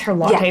just makes her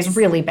lattes Yes.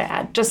 really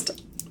bad.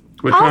 Just,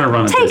 We're trying to I'll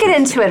run a take it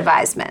business. into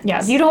advisement.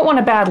 yeah, you don't want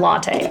a bad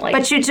latte. Like,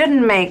 But you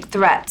shouldn't make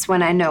threats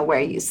when I know where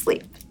you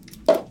sleep.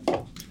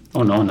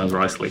 Oh, no one knows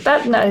where I sleep.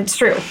 no, it's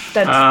true.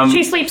 That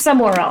she sleeps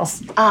somewhere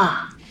else.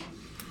 Ah.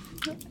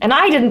 And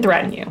I didn't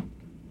threaten you.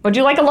 Would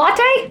you like a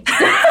latte?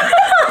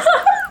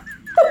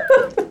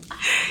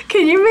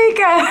 Can you make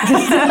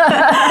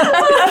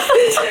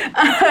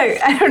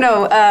I don't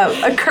know,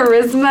 a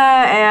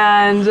charisma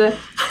and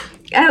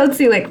let's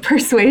see, like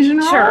persuasion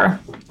roll? Sure.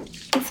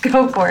 Let's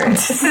go for it.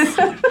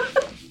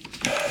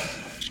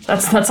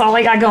 That's all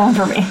I got going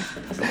for me.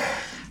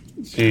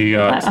 She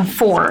got A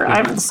 4. I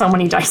have so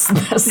many dice in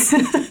this.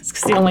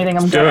 It's the only thing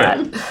I'm good at.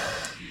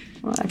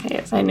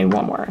 Okay, so I need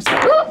one more.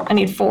 So I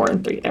need 4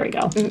 and 3. There we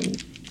go.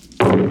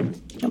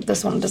 Nope,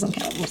 this one doesn't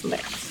count. It wasn't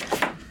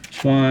there.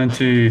 1,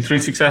 2, 3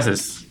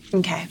 successes.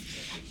 Okay.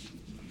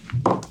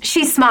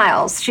 She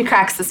smiles. She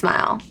cracks the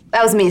smile.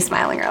 That was me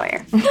smiling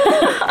earlier.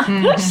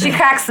 She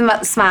cracks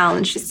the smile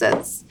and she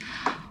says,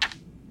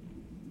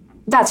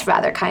 "That's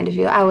rather kind of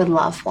you. I would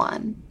love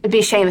one. It'd be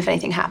a shame if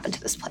anything happened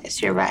to this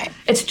place. You're right."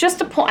 It's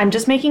just a point. I'm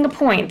just making a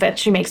point that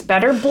she makes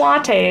better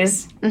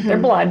lattes. They're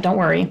blood. Don't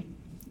worry.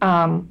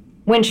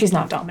 When she's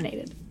not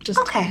dominated. Just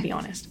Okay. to be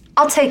honest.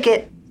 I'll take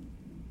it.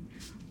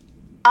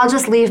 I'll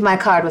just leave my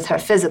card with her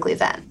physically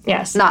then.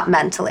 Yes. Not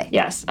mentally.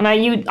 Yes. And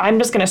I'm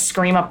just gonna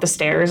scream up the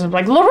stairs and be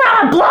like,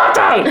 Loretta,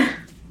 latte!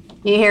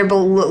 You hear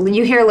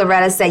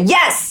Loretta say,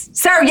 "Yes,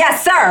 sir,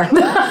 yes, sir."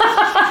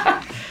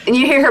 And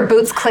you hear her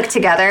boots click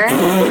together.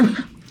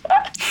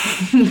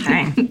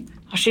 Dang.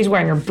 Oh, she's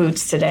wearing her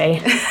boots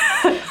today.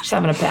 She's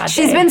having a bad day.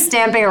 She's been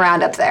stamping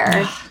around up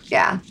there.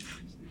 Yeah.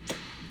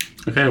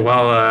 Okay,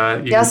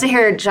 well, You also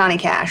hear Johnny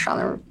Cash on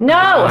the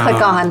No!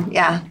 click on.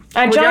 Yeah.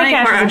 Johnny Johnny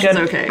Cash Cash is a is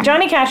good. okay.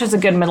 Johnny Cash is a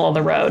good middle of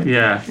the road.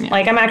 yeah.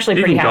 Like I'm actually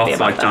pretty Even happy goths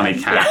about like that.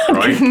 Johnny Cash,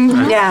 right?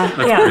 Yeah.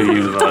 That's Yeah. pretty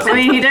universal. I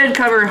mean, he did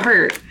cover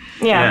Hurt.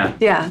 Yeah.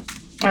 Yeah.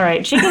 All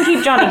right. She can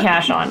keep Johnny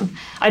Cash on.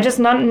 I just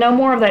no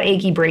more of that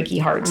achy breaky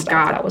heart stuff.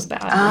 God. That was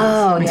bad.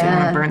 Oh, Makes me want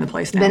yeah. to burn the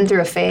place down. Been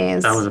through a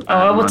phase. That was a bad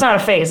Oh, well, one. it's not a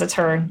phase. It's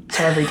her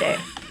every day.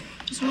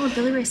 Just roll with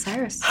Billy Ray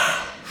Cyrus.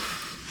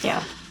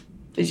 Yeah.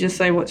 Did you just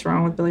say what's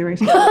wrong with Billy Ray?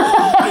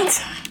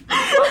 'Cause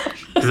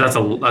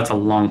that's a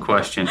long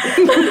question.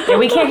 Yeah,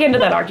 we can't get into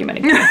that argument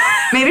again.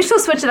 Maybe she'll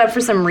switch it up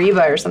for some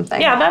Reba or something.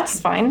 Yeah, that's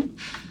fine.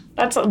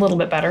 That's a little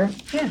bit better.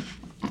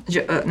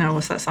 No,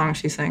 what's that song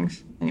she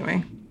sings?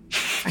 Anyway,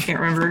 I can't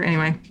remember.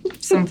 Anyway,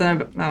 something. I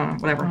don't know.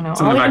 Whatever. No,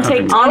 Something I'll about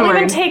even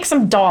Onward. take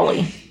some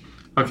Dolly.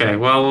 Okay,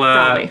 well,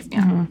 Probably.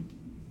 Yeah.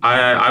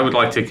 I would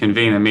like to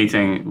convene a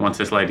meeting once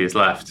this lady has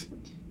left,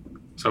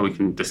 so we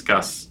can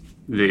discuss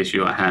the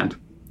issue at hand.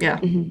 Yeah.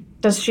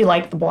 Does she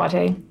like the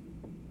latte?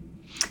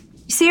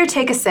 You see her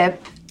take a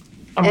sip.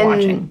 I'm And-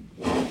 watching.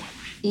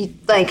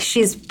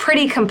 She's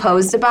pretty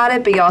composed about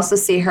it, but you also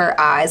see her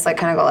eyes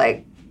kind of go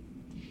like,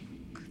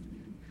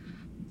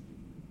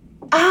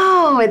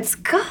 "Oh, it's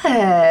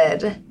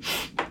good.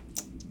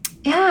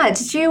 Yeah,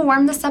 did you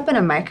warm this up in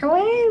a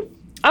microwave?"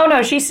 Oh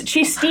no, she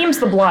steams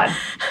the blood.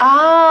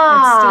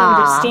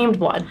 Ah. Steamed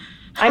blood.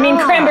 I mean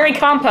cranberry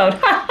compote.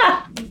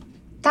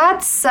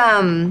 That's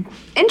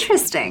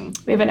interesting.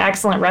 We have an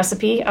excellent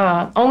recipe.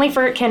 Only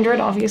for Kindred,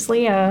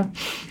 obviously.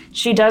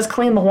 She does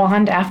clean the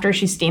wand after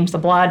she steams the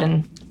blood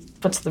and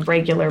puts the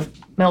regular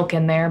milk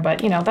in there, but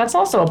that's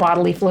also a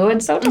bodily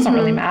fluid, so it doesn't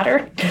really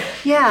matter.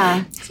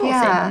 Yeah.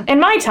 Yeah. In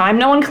my time,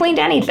 no one cleaned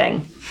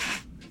anything.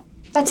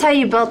 That's how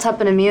you built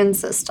up an immune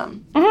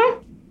system.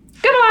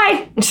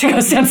 Goodbye. And she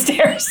goes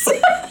downstairs.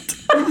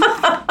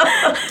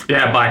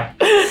 Yeah, bye.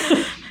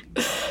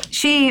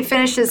 She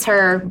finishes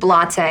her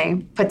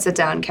latte, puts it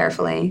down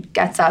carefully,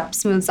 gets up,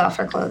 smooths off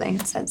her clothing,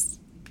 and says,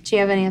 "Do you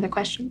have any other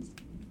questions?"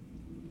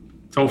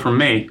 It's all from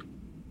me.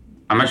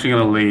 I'm actually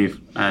going to leave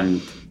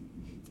and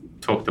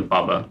talk to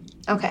Bubba.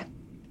 Okay.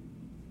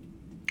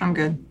 I'm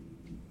good.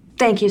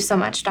 Thank you so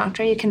much,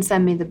 Doctor. You can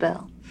send me the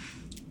bill.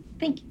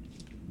 Thank you.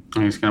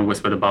 I'm just going to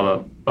whisper to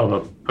Bubba,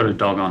 "Bubba, put a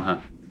dog on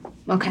her."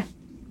 Okay.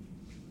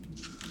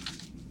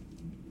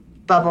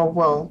 Bubba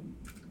will...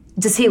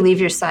 Does he leave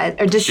your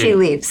side? Or does she She-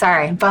 leave?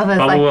 Sorry. Bubba's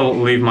Bubba like, will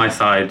leave my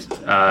side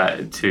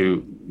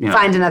to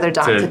find another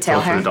dog to tail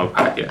talk to her. the dog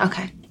pack. Yeah.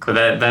 Okay.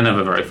 But they're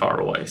never very far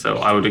away, so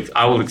I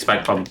will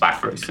expect Bubba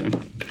back very soon.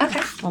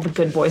 Okay. All the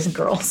good boys and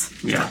girls.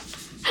 Yeah.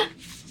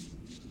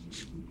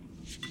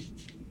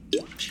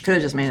 She could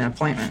have just made an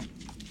appointment.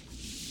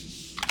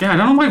 Yeah, I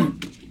don't know why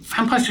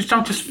vampires just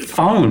don't just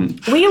phone.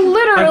 We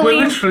Like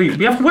literally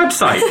we have a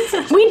website.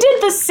 we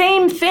did the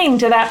same thing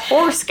to that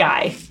horse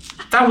guy.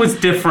 That was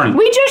different.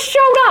 We just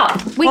showed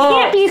up. We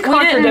can't be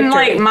contradictory. We didn't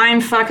like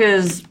mind fuck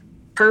his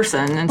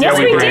person until Yes,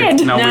 we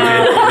did. No, we No. did.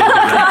 We did do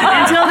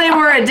that. until they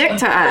were a dick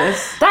to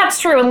us. That's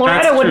true, and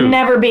Loretta That's would true.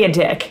 never be a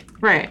dick.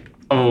 Right.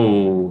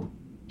 Oh,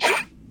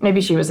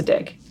 Maybe she was a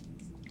dick.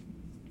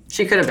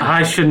 She could have been.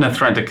 I shouldn't have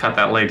threatened to cut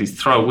that lady's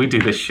throat. We do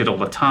this shit all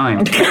the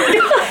time.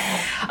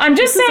 I'm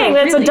just saying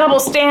that's a really double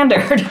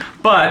standard.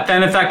 But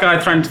then if that guy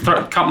threatened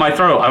to cut my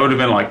throat, I would have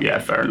been like, yeah,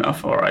 fair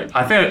enough, all right.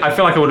 I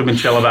feel like I would have been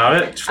chill about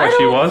it, just like I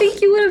she don't was.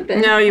 think you would have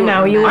been. No, you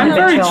No, wouldn't. you I'm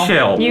wouldn't very be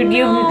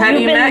chill. Have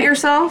you met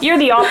yourself? You're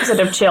the opposite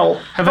of chill.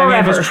 Have any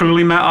of forever. us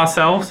truly met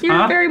ourselves? You're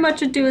huh? very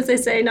much a do as they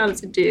say, not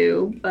as a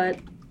do, but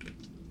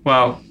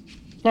Well,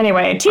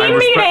 Anyway, team I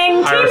meeting,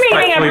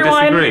 respectfully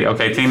everyone. disagree.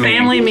 Okay, team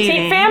Family meeting.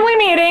 meeting. Family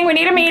meeting. We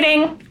need a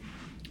meeting.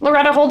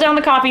 Loretta, hold down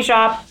the coffee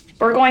shop.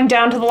 We're going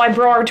down to the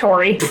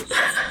laboratory.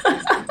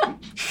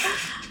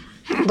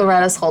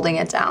 Loretta's holding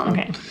it down.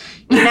 Okay.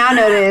 You now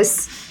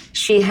notice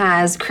she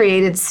has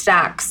created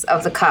stacks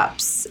of the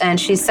cups, and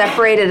she's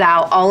separated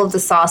out all of the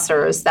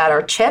saucers that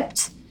are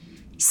chipped,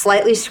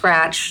 slightly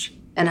scratched,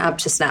 and up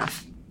to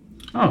snuff.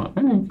 Oh,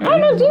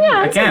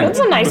 Yeah, Again, it's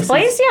a nice this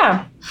place.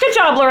 Yeah. Good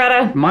job,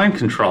 Loretta. mind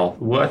control,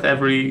 worth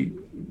every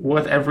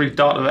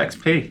dot of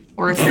XP.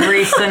 Or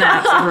every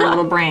synapse of her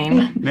little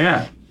brain.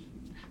 Yeah.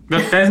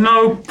 Look, there's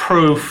no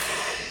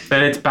proof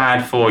that it's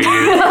bad for you.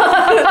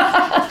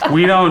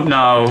 We don't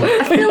know.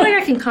 I feel like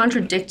I can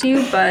contradict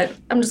you, but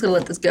I'm just gonna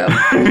let this go.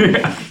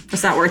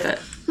 It's not worth it.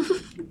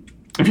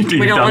 If you do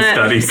We don't done want to.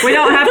 studies. We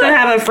don't have to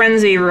have a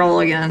frenzy roll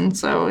again,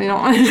 so we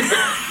don't want to.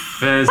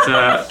 There's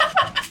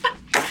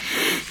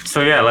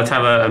so yeah, let's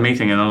have a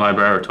meeting in the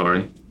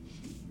laboratory.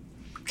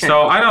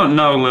 So I don't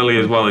know Lily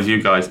as well as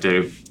you guys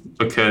do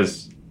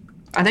because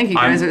I think you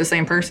guys are the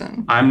same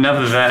person. I'm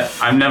never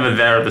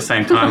there at the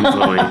same time as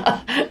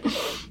Lily.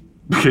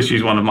 Because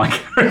she's one of my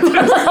characters.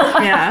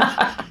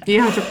 Yeah.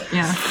 You have to.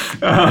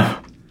 Yeah.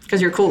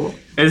 Because you're cool.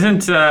 Here's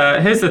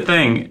the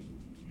thing.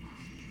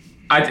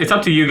 It's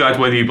up to you guys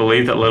whether you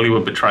believe that Lily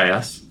would betray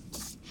us.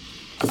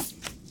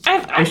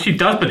 If she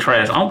does betray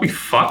us, aren't we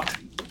fucked?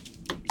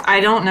 I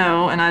don't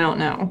know, and I don't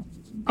know.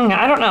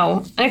 I don't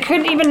know. It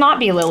could even not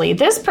be Lily.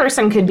 This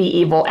person could be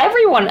evil.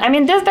 Everyone. I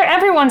mean,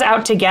 everyone's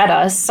out to get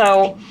us.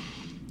 So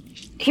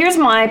here's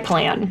my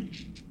plan.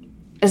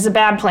 It's a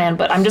bad plan,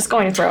 but I'm just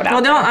going to throw it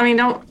out.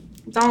 Well,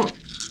 don't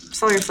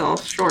sell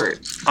yourself short.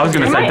 I was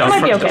gonna It say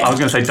might be okay. I was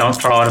gonna say don't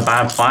throw out a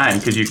bad plan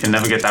because you can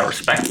never get that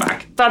respect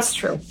back. That's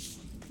true.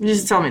 You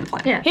just tell me the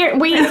plan. Yeah. Here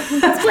we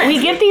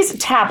get these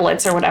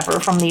tablets or whatever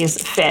from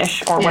these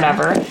fish or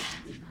whatever.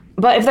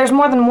 But if there's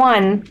more than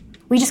one,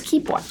 we just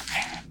keep one.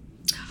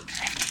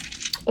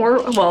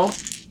 Or, well,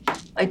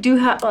 I do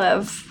have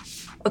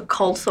a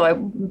cult, so I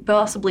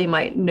possibly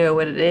might know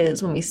what it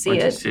is when we see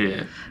Once you it. see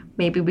it.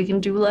 Maybe we can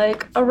do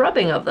like a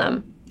rubbing of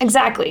them.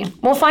 Exactly.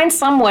 We'll find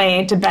some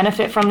way to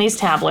benefit from these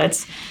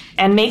tablets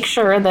and make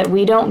sure that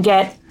we don't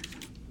get.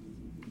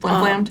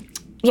 Flammed.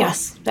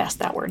 Yes, that's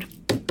that word.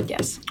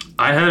 Yes.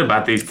 I heard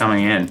about these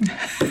coming in.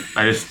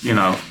 I just,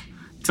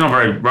 it's not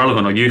very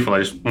relevant or useful. I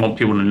just want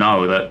people to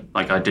know that,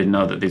 I did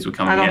know that these were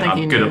coming I don't in. think I'm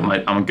you good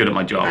knew. I'm good at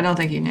my job. I don't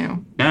think you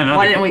knew. Yeah, no.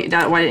 Why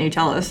didn't you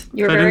tell us?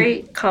 You're a I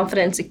very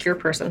confident, secure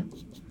person.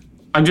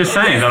 I'm just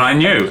saying that I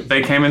knew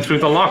they came in through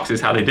the locks.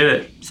 Is how they did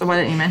it. So why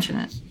didn't you mention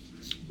it?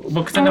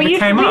 Well, because it never we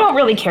came don't up.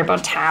 really care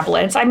about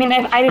tablets. I mean,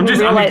 I didn't I'm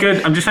realize.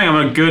 just saying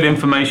I'm a good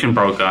information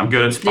broker. I'm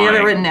good at Do you spying. have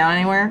it written down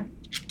anywhere?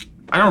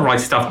 I don't write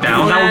stuff down.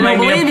 Well, That would I make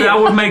don't me believe you. that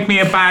would make me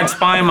a bad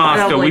spy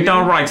master. We believe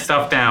don't you. write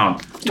stuff down.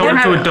 Talking don't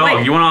to a have- dog.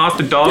 wait. You want to ask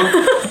the dog?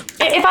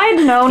 If I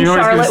had known You know what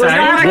I was Charlotte was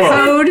gonna say? going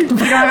What? Code. You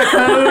don't have a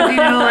code.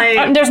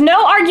 Like. there's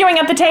no arguing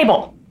at the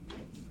table.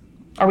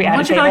 Are we at a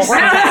What you table? guys We're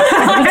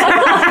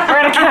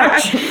at a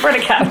couch. We're at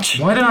a couch.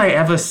 Why did I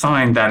ever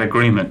sign that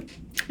agreement?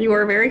 You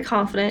are very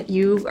confident.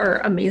 You are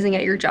amazing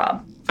at your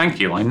job. Thank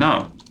you. I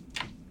know.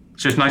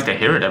 It's just nice to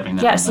hear it every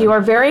now Yes, and you then.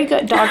 are very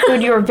good, dog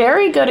food. You are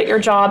very good at your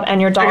job,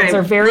 and your dogs Okay,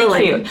 are very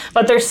Lily. cute.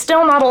 But they're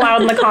still not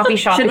allowed in the coffee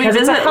shop Should we because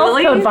it's a visit health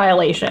Lily? code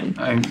violation.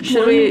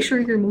 Should we? Make sure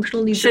your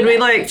emotional needs Should are we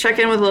met. check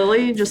in with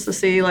Lily just to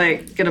see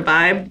get a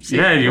vibe? See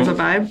Yeah, if you- there's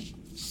a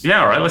vibe.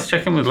 Yeah, all right. Let's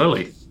check in with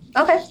Lily.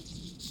 Okay.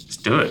 Let's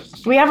do it.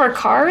 We have our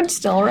card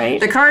still, right?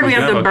 The card we We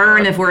have have to a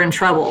burn card. if we're in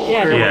trouble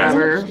Yeah, or yeah.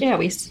 whatever. Yeah,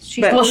 she's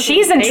Well,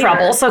 she's in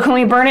trouble, so can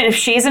we burn it if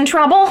she's in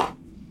trouble?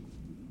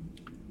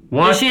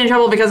 What? Is she in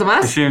trouble because of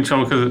us? Is she in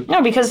trouble because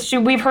No, because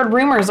we've heard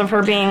rumors of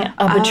her being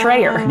a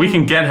betrayer. we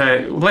can get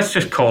her? Let's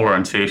just call her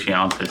and see if she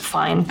answers.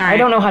 Fine. I right.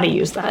 don't know how to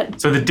use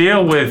that. So the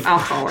deal with I'll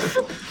call her.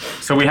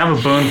 So we have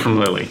a boon from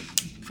Lily,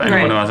 for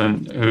anyone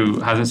Right. who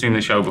hasn't seen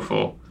the show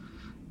before,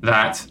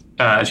 that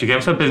she gave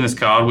us her business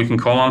card. We can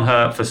call on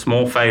her for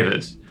small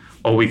favors,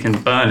 or we can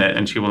burn it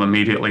and she will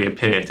immediately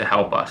appear to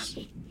help us.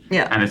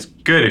 Yeah. And it's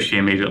good if she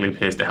immediately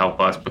appears to help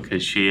us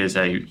because she is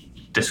a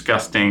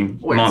disgusting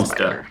Weird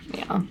monster.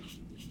 spider. Yeah.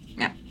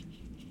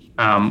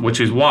 Which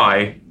is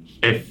why,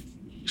 if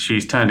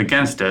she's turned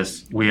against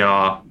us, we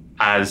are,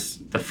 as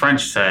the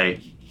French say,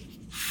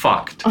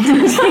 fucked. We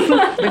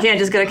can't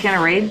just get a can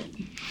of Raid?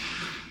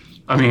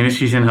 I mean, if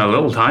she's in her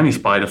little tiny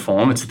spider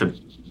form, it's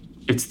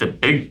it's the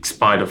big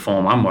spider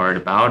form I'm worried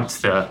about.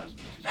 It's the,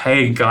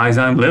 hey guys,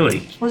 I'm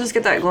Lily. We'll just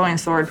get that glowing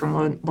sword from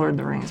Lord of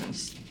the Rings. And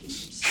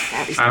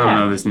stab his I don't head.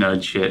 know this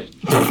nerd shit.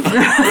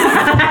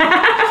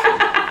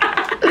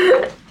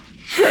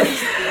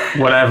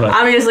 Whatever.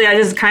 Obviously, I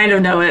just kind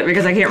of know it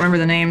because I can't remember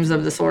the names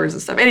of the swords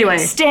and stuff. Anyway,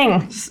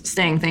 Sting.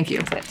 Sting, thank you.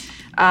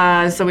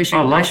 So we should,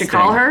 Oh, love I should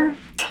call Sting. her?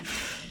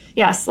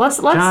 Yes, let's.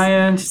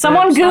 Giant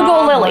Someone steps Google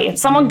on- Lily.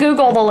 Someone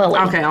Google the Lily.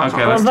 Okay, I'll Okay,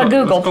 call let's The call,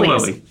 Google, let's call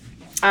please.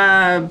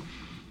 Lily.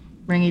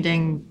 Ringy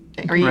Ding.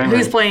 Are you, Ring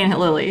who's Ring. playing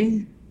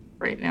Lily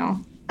right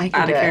now? I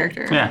can Out do of it.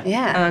 character. Yeah.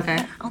 Yeah. Oh,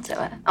 okay. I'll do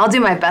it. I'll do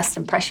my best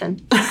impression.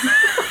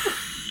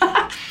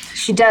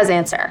 She does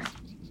answer.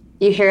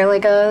 You hear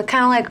like a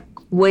kind of like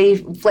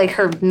wave, like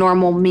her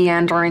normal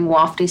meandering,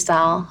 wafty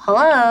style.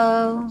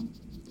 Hello.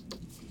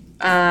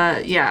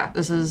 Yeah,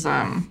 this is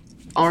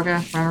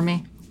Olga. Remember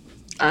me?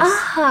 Us.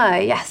 Ah,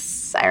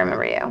 yes, I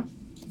remember you.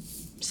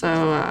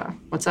 So,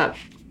 what's up?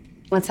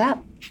 What's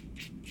up?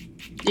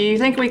 Do you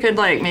think we could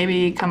like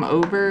maybe come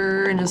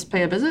over and just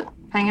pay a visit,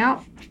 hang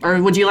out,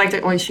 or would you like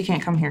to? Oh, she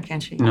can't come here, can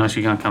she? No,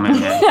 she can't come in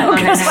here.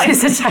 Okay.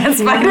 She's a giant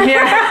spider. No,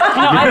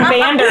 I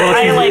banned her.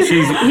 I like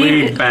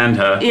we banned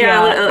her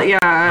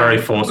Yeah. very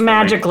forcefully.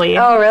 magically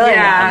Oh, really?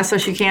 Yeah, so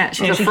she can't.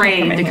 She's Yeah, she can't afraid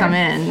come in to here. come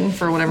in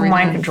for whatever reason.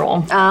 mind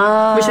control.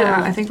 Oh. We should.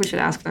 I think we should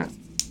ask that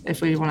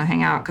if we want to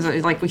hang out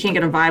because like we can't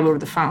get a vibe over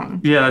the phone.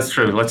 Yeah, that's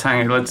true. Let's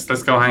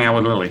go hang out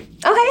with Lily.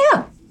 Okay,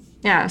 yeah.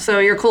 Yeah. So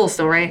you're cool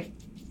still, right?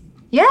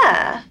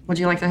 Yeah. Would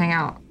you like to hang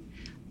out?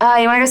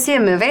 You want to go see a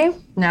movie?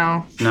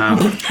 No. No.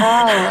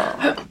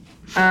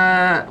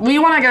 Oh. We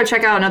want to go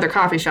check out another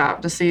coffee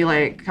shop to see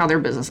like how their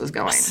business is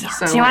going.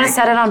 So Do you want to like-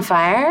 set it on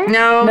fire?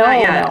 No, not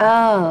yet.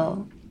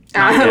 Oh.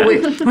 Not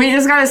yet. we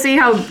just got to see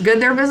how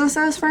good their business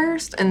is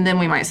first, and then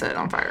we might set it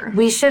on fire.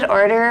 We should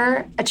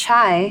order a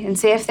chai and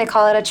see if they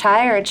call it a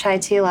chai or a chai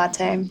tea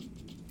latte.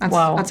 That's,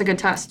 Wow. Oh. That's a good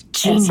test.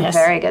 It's a Genius.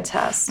 very good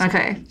test.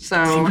 Okay,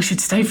 so We should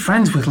stay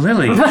friends with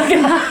Lily.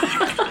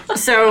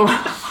 so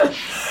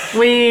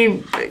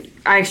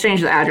I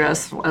exchanged the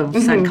address of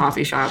said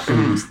coffee shop,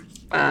 and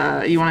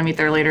you want to meet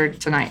there later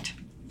tonight.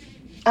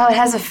 Oh, it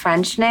has a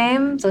French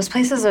name? Those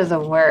places are the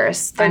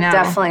worst. They're know.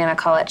 definitely going to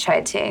call it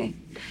chai tea.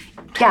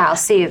 Yeah, I'll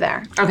see you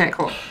there. Okay,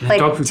 cool. Like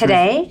dog food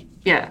today?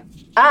 Yeah,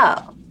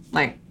 Oh.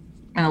 like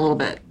in a little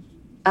bit,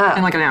 in Oh.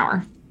 like an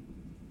hour.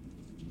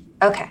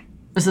 Okay.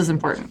 This is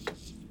important.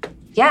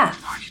 Yeah.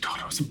 Oh, you told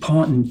her it was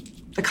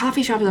important. The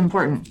coffee shop is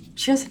important.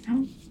 She doesn't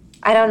know.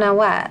 I don't know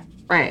what.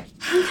 Right.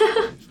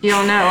 You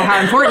don't know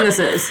how important this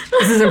is.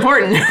 This is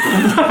important.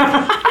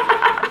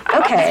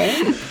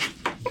 Okay.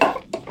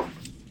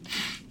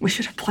 We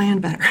should have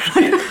planned better.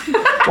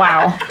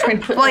 Wow.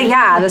 Well,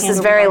 yeah, this is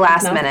very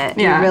last No. minute.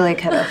 Yeah. You really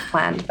could have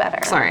planned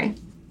better. Sorry.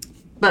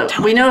 But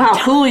we know how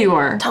cool you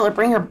are. Tell her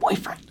bring her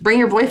boyfriend. Bring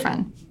your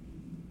boyfriend.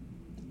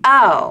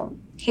 Oh,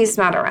 he's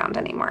not around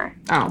anymore.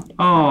 Oh,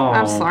 Oh.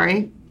 I'm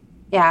sorry.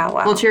 Yeah,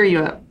 well. We'll cheer you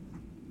up.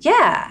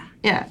 Yeah.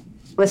 Yeah.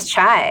 With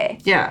chai.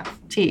 Yeah.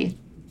 Tea.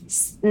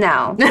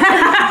 No.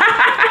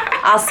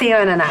 I'll see you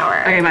in an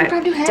hour. Okay,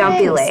 bye. Don't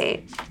be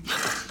late.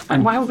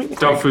 And Why would we-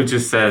 dog food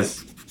just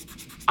says,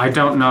 I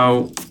don't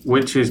know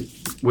which is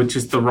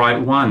the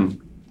right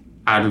one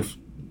out of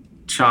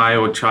chai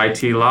or chai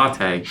tea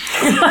latte.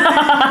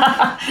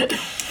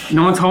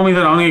 No one told me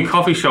that owning a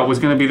coffee shop was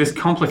going to be this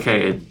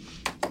complicated.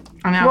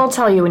 I know. We'll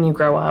tell you when you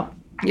grow up.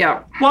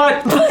 yeah.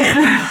 What?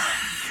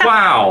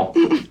 Wow.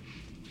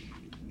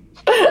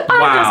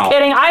 Wow. Just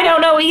kidding. I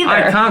don't know either.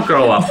 I can't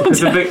grow up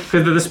because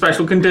of the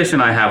special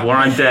condition I have where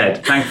I'm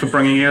dead. Thanks for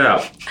bringing it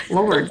up.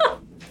 Lord.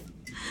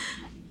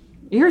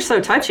 You're so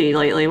touchy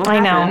lately. What I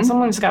know. happened?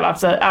 Someone just got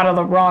out of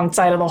the wrong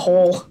side of the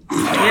hole.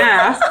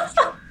 Yeah.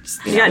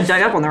 You got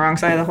dug up on the wrong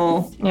side of the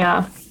hole.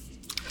 Yeah.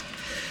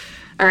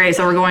 All right,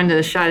 so we're going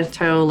to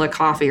Chateau Le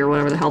Coffee or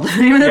whatever the hell the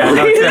name of the Yeah,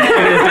 no, place it is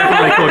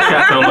definitely called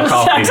Chateau Le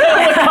Coffee.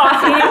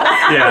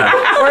 Coffee.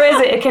 Yeah. Or is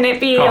it? Can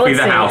it be? Coffee let's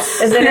the see.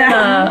 house. Is it in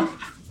a?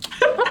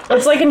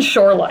 It's like in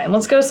Shoreline.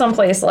 Let's go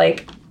someplace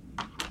like.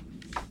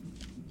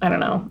 I don't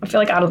know. I feel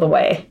like out of the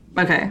way.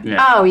 Okay.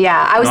 Yeah. Oh,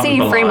 yeah. I was Not thinking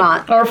the lot.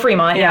 Fremont. Or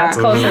Fremont. Yeah, it's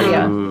closer.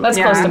 Yeah, Ooh. that's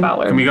Yeah. close to Can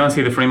Ballard. we go and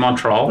see the Fremont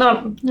Troll?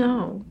 No,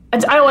 No.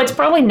 it's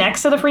probably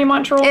next to the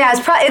Fremont Troll. Yeah,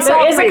 it's all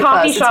There is a pretty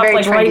coffee close. shop it's a very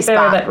like trendy right there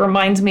spot. that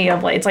reminds me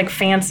of like it's like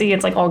fancy.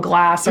 It's like all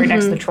glass right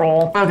next to the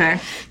Troll. Okay.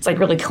 It's like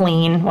really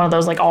clean. One of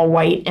those like all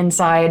white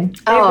inside.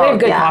 They Oh, have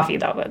good yeah. coffee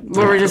though. But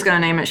Well, we're just going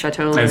to name it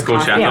Chateau Le It's called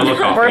Coffee. Chateau yeah, Le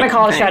Coffee. we're gonna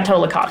call it Okay. Chateau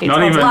Le Coffee. Not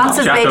Sounds even like- Lots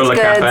of Chateau baked Le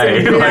goods Cafe.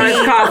 and- No, Like,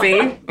 it's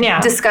coffee. yeah.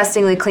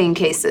 Disgustingly clean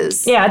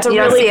cases. Yeah, it's a you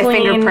don't really see a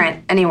clean-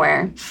 fingerprint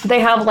anywhere. They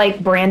have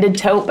like branded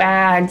tote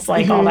bags,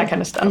 like all that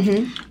kind of stuff.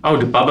 oh,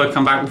 did Bubba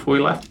come back before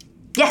we left?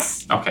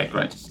 Yes. Okay,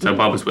 great. So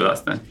Bubba's with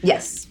us then.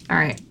 Yes. All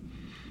right.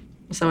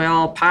 So we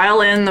all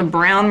pile in the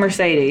brown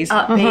Mercedes.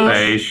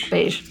 Beige.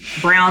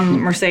 Beige. Brown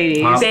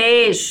Mercedes. Huh?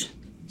 Beige.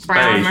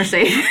 Brown Beige.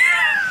 Mercedes.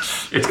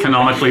 It's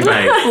canonically beige.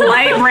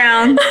 Light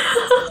brown.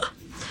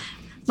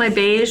 My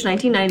beige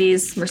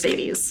 1990s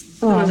Mercedes.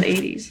 It was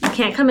 80s. You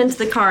can't come into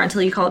the car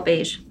until you call it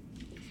beige.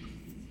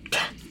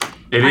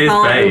 It is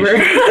Call it beige.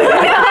 Uber.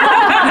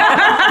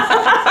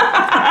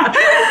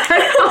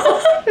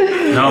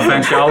 No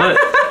offense, Charlotte.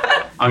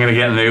 I'm going to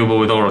get in the Uber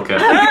with Ulrika.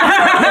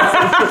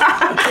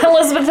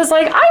 Elizabeth is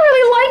like, I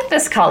really like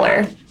this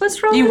color.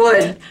 What's wrong? You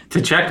would.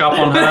 To check up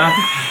on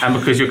her, and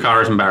because your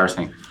car is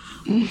embarrassing.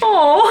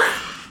 Oh.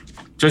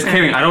 Just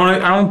kidding. I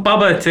don't want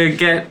Bubba to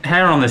get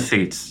hair on the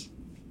seats.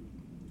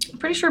 I'm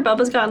pretty sure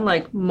Bubba's gotten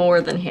like more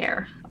than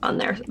hair on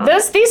there.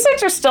 These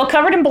seats are still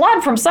covered in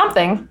blood from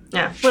something.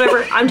 Yeah,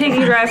 whatever. I'm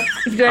taking a drive.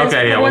 If you guys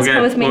Okay, yeah, want to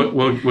come with me.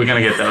 we're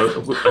gonna get the.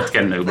 Let's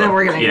get an Uber. Then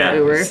we're gonna get an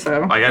Uber,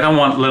 so. Like, I don't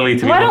want Lily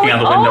to be Why don't looking out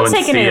we the window all and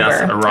take an see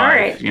us Uber? arrive,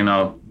 Alright. you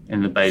know,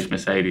 in the beige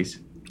Mercedes.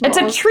 It's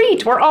a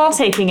treat. We're all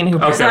taking an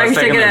Uber. Okay. So I'm let's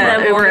take taking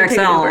an an Uber. Uber Take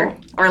an XL Uber.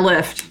 or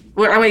Lyft.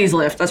 Well, I'm gonna use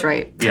Lyft. That's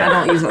right. Yeah.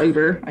 I don't use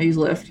Uber. I use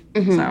Lyft.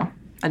 So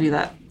I do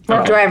that.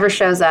 Driver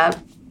shows up.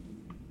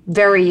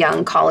 Very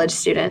young college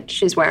student.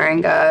 She's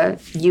wearing a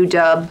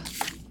UW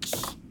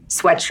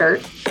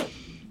sweatshirt.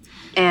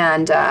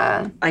 And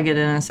I get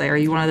in and say, "Are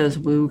you one of those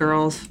woo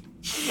girls?"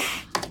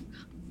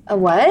 a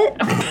what?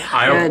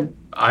 Good.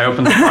 I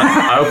open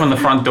the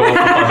front door for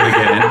Bubba to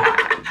get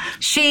in.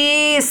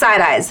 She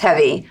side eyes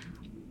heavy.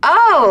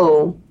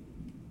 Oh,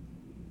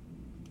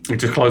 We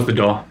just close the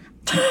door.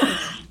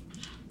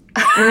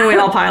 And then we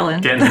all pile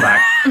in. Get in the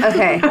back.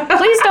 okay.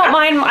 Please don't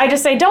mind. I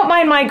just say, don't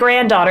mind my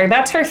granddaughter.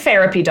 That's her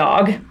therapy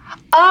dog.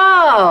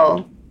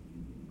 Oh,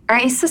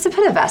 aren't you supposed to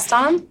put a vest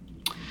on?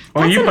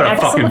 Well, you put a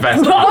fucking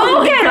vest on.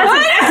 Oh, okay, that's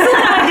an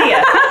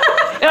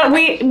excellent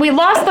idea. We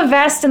lost the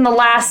vest in the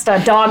last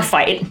dog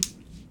fight.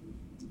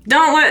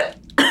 Don't let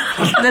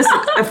this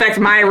affect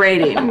my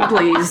rating,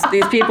 please.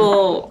 These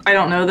people, I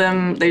don't know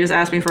them. They just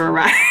asked me for a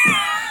ride.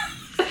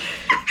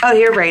 Oh,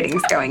 your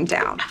rating's going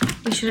down.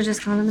 We should have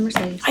just gone in the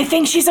Mercedes. I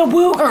think she's a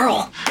woo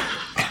girl.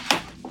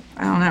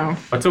 I don't know.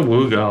 What's a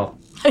woo girl?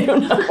 I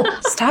don't know.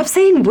 Stop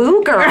saying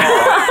woo girl.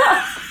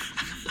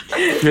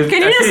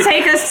 Can you just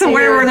take us to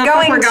where we're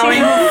going we're going?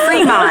 to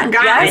Fremont? The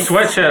Yes.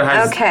 sweatshirt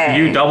has Okay.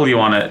 UW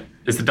on it.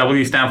 Does the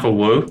W stand for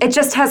woo? It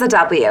just has a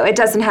W. It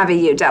doesn't have a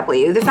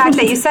UW. The fact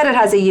that you said it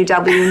has a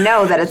UW,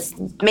 know that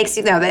makes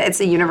you know that it's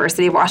a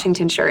University of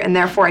Washington shirt, and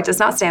therefore it does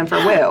not stand for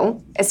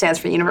woo. It stands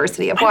for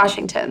University of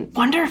Washington.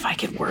 Wonder if I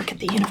could work at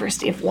the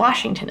University of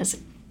Washington as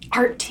an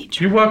art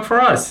teacher. You work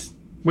for us.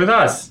 With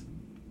us.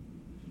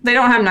 They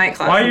don't have night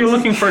classes. Why are you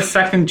looking for a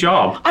second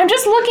job? I'm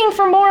just looking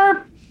for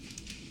more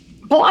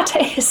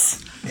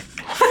lattes.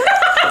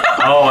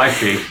 Oh, I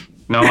see.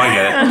 No, I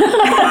get it.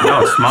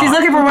 No, smart. She's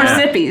looking for more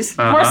Yeah. sippies.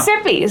 More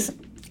sippies.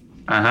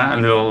 A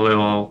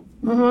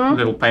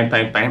little paint.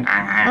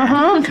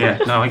 Yeah,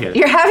 no, I get it.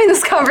 You're having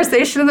this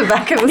conversation in the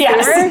back of the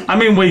Yes. theater? I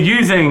mean, we're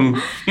using,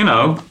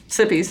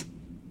 Sippies.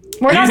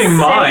 We're not using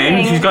mine.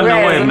 sipping. She's got no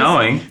way Right. of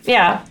knowing.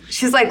 Yeah.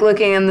 She's like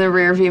looking in the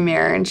rearview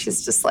mirror, and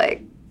she's just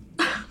like,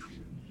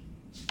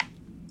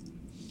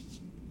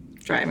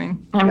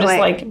 Driving. I'm just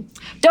Like- like,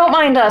 don't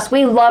mind us.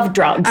 We love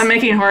drugs. I'm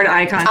making hard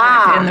eye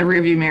contact in the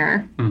rearview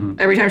mirror.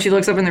 Every time she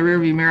looks up in the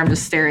rearview mirror, I'm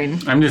just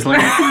staring. I'm just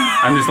leaning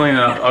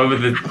up over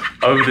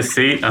the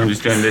seat. I'm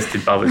just doing this to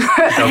Bubba's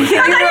I thought you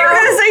were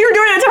gonna say you were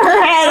doing it to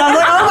her head. I was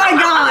like, oh my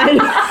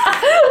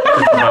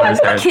god.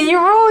 head. can you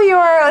roll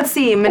your, let's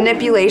see,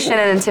 manipulation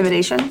and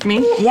intimidation? Me?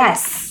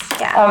 Yes.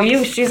 Yeah.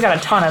 oh, she's got a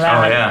ton of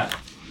that. Oh, yeah.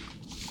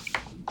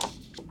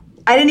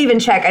 I didn't even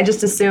check. I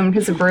just assumed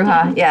it's a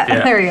Bruja. Yeah,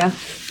 Yeah. there you go.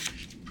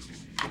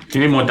 Do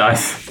you need more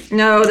dice?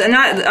 No,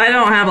 I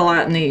don't have a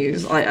lot in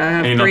these. Like I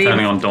have You're not 3.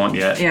 turning on Daunt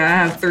yet. Yeah, I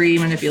have 3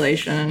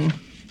 manipulation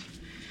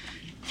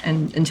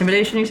and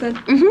intimidation. You said?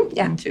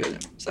 Yeah. And 2 of them,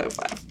 so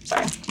 5.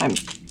 Sorry, I'm.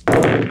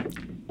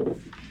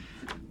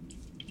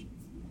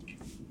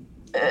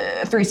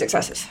 3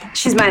 successes.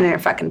 She's minding her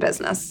fucking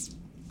business.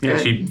 Yeah,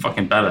 she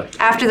fucking better.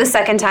 After the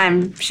second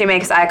time she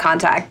makes eye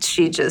contact,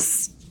 you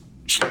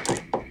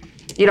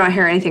don't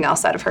hear anything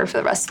else out of her for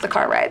the rest of the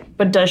car ride.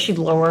 But does she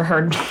lower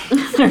her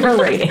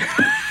rating?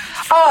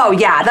 Oh,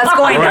 yeah, that's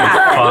going to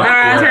happen. Fuck, All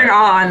right, I yeah. turn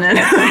on then.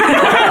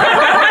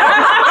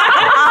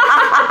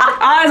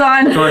 Eyes Do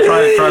on. you want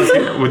to try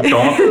this with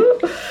Daunt?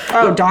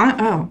 Oh, Dawn.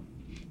 Oh.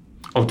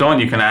 Well, Daunt,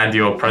 you can add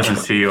your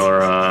presence to your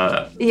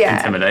Yeah.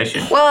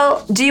 intimidation.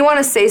 Well, do you want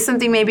to say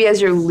something maybe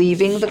as you're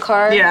leaving the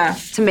car? Yeah.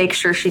 To make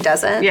sure she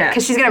doesn't? Yeah.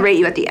 Because she's going to rate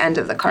you at the end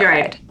of the car You're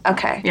ride. right.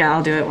 Okay. Yeah,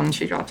 I'll do it when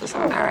she drops us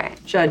off. All right.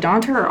 Should I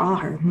daunt her or awe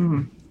her?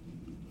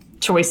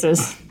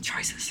 Choices.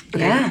 Choices.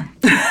 Yeah.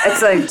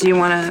 It's like, do you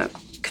want to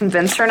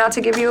convince her not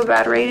to give you a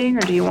bad rating,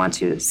 or do you want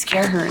to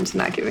scare her into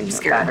not giving you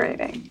a bad her.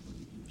 rating?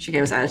 She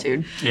gave us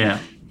attitude. Yeah.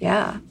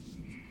 Yeah.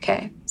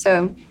 Okay.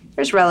 So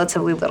there's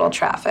relatively little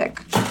traffic.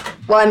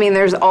 Well, I mean,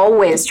 there's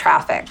always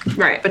traffic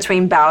Right.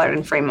 between Ballard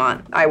and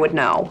Fremont, I would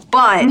know.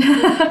 But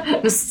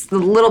this is a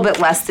little bit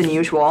less than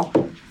usual.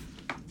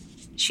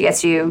 She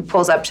gets you,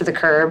 pulls up to the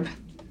curb,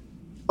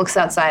 looks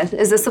outside.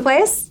 Is this the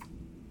place?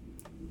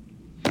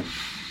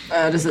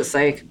 Does it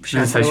say? Does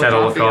it say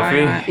Shadow of Coffee?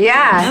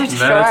 Yeah, Then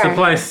sure. it's the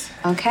place.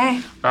 Okay.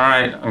 All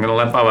right, I'm gonna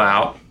let Bubba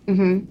out.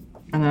 And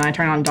then I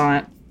turn on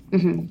daunt.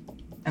 And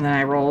then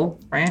I roll,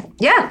 right?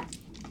 Yeah.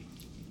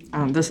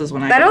 This is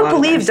when I I get a don't lot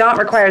of believe dice. Daunt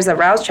requires a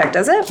rouse check,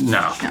 does it?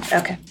 No.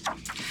 Okay.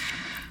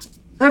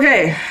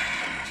 Okay.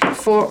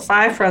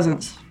 5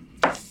 presents.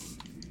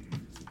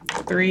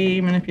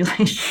 3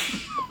 manipulation.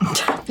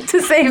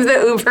 To save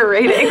the Uber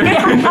rating.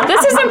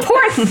 This is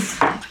important.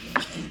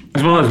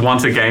 It's one of those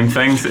once a game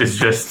things. It's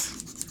just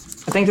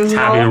I think this is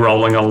Tabby all.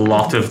 rolling a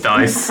lot of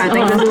dice I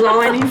think this is all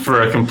I need.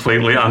 for a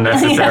completely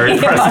unnecessary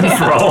presence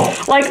roll.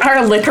 Like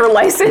our liquor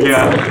license.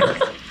 Yeah,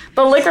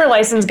 The liquor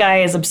license guy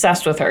is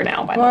obsessed with her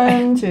now, by the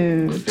way. 1,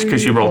 2, 3.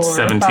 because you rolled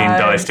 17 5,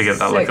 dice to get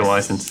that liquor 6.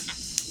 license.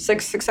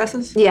 6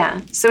 successes?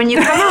 Yeah. So when you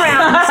come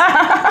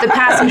around the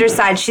passenger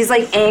side, she's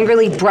like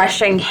angrily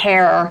brushing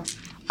hair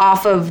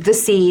off of the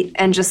seat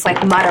and just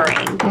like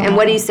muttering. And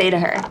what do you say to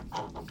her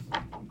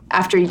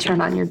after you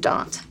turn on your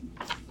daunt?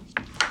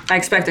 I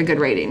expect a good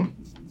rating.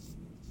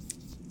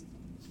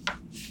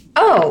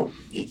 Oh,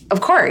 of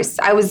course.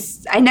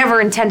 I never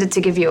intended to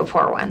give you a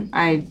poor one.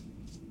 I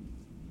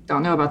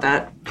don't know about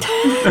that.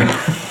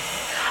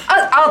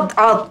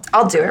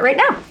 I'll do it right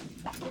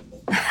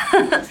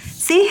now.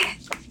 See?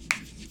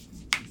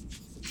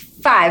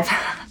 5.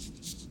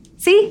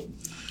 See?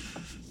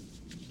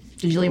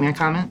 Did you leave me a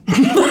comment?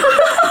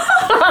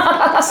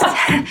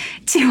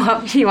 Do you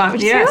want me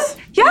to? Yes.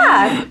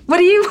 Yeah. What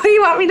do you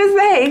want me to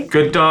say?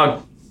 Good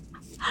dog.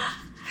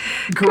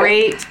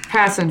 Great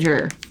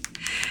passenger.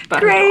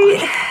 Better Great.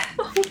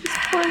 dog.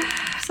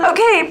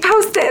 Okay,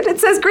 post it. It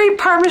says great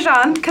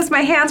Parmesan because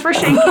my hands were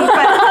shaky, but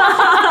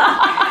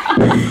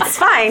it's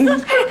fine. All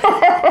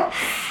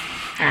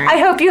I right.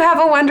 hope you have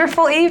a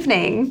wonderful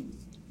evening.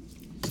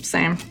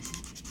 Same.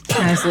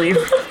 Nice leave.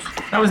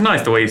 That was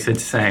nice the way you said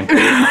same.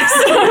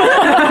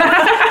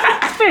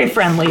 Very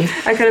friendly.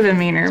 I could have been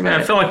meaner, I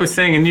but feel like we're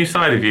seeing a new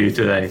side of you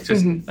today.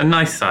 Just a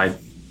nice side.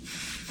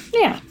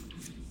 Yeah.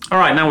 All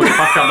right, now we've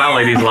fucked up that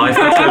lady's life.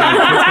 Let's go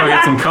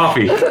get some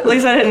coffee. at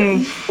least I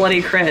didn't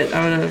bloody crit.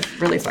 I would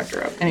have really fucked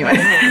her up. Anyway.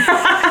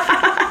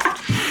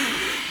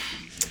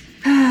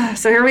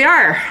 So here we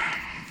are.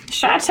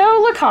 Chateau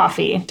Le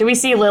Coffee. Do we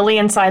see Lily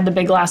inside the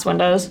big glass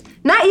windows?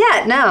 Not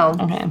yet, no.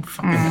 Okay.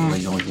 Fucking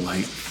illegally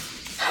late.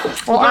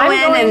 Well, Go I'm in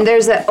going... and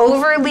there's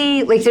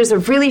there's a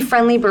really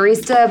friendly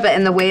barista, but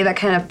in the way that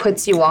kind of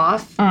puts you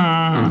off.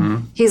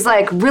 He's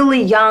like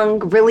really young,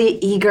 really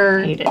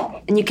eager. Hate it.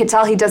 And you can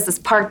tell he does this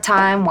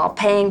part-time while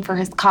paying for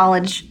his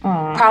college,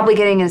 probably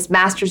getting his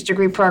master's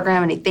degree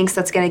program, and he thinks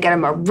that's gonna get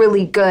him a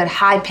really good,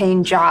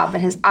 high-paying job,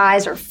 and his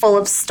eyes are full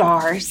of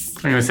stars.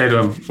 I'm gonna say to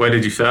him, where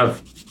did you serve?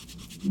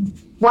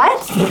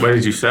 What? Where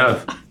did you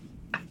serve?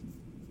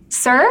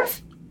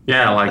 Serve?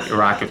 Yeah, like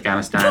Iraq,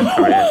 Afghanistan,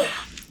 Korea.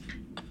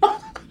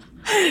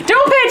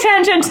 Don't pay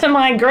attention to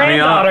my I mean,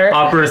 granddaughter.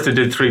 our barista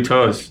did 3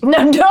 tours.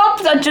 No,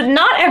 nope.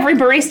 Not every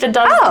barista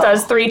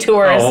does 3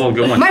 tours. Oh,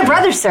 good one. My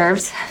brother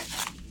served.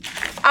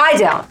 I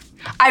don't.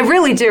 I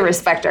really do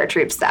respect our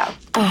troops, though.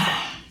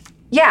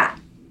 Yeah.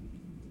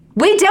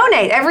 We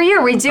donate every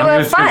year. We do I'm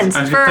a just fund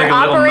gonna for take a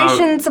little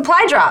Operation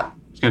Supply Drop.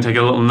 Just gonna take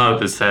a little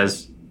note that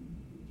says,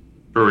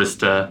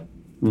 barista,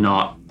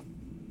 not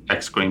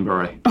ex-Green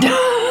Beret.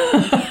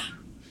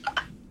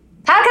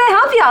 How can I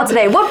help y'all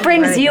today? What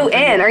brings you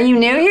in? Are you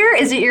new here?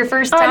 Is it your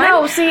first time?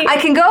 no, see- I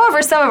can go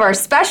over some of our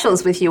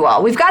specials with you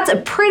all. We've got a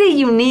pretty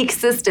unique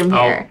system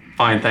Oh, here.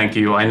 fine, thank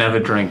you. I never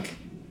drink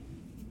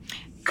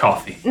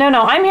coffee. No,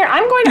 I'm here.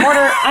 I'm going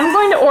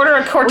to order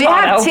a cortado. We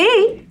have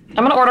tea.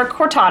 I'm going to order a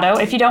cortado,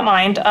 if you don't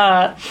mind.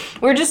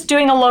 We're just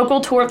doing a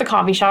local tour of the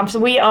coffee shops.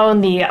 We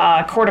own the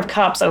Court of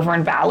Cups over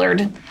in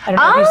Ballard. I don't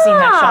know if you've seen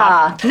that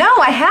shop. No,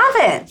 I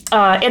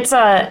haven't. It's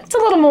a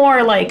little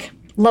more like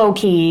low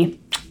key.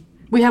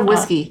 We have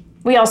whiskey.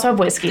 We also have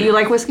whiskey. Do you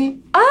like whiskey?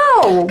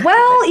 Oh,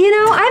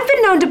 well, I've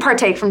been known to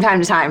partake from time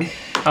to time.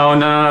 Oh,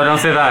 no, don't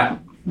say that.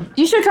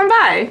 You should come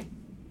by.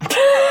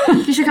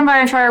 You should come by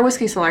and try our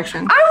whiskey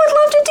selection. I would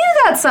love to do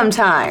that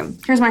sometime.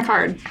 Here's my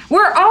card.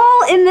 We're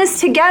all in this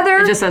together.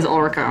 It just says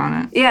Ulrica on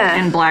it. Yeah.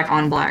 And black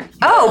on black.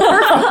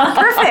 Oh,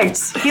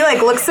 perfect. He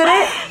looks at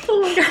it.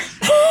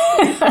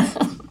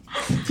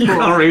 You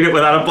can't read it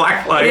without a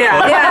black light.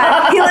 Yeah.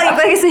 Yeah. He like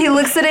I said, he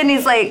looks at it and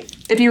he's like,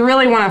 If you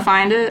really want to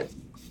find it,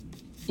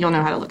 you'll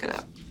know how to look it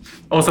up.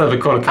 Also, the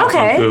Court of Cups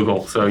Okay. on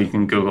Google, so you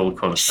can Google the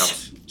Court of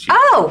Cups.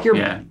 oh,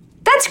 Yeah.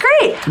 that's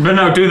great. But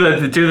no, do the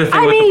thing with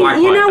the black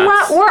light. You know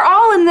That's- what? We're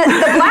all in the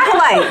black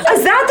light.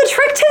 Is that the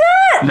trick to that?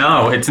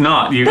 No, it's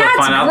not. You gotta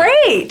find That's out.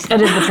 great.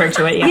 It is the trick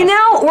to it, yeah.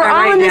 We're I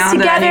all write in this down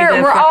that I need together.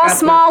 to We're fuck all up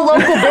small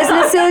local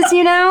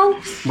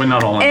businesses, We're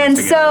not all in And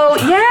this so,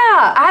 together.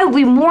 yeah, I would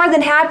be more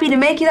than happy to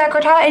make you that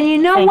cortado. And you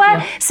know Thank what?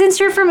 you. Since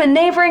you're from a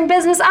neighboring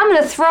business, I'm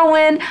going to throw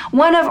in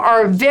one of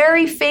our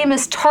very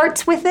famous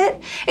tarts with it.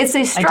 It's a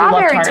love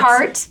strawberry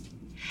tarts. tart.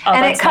 Oh,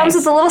 And it that's comes nice.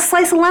 with a little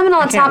slice of lemon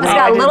on top. It's wait.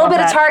 got I a do little love bit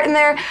of that. tart in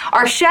there.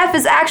 Our chef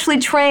is actually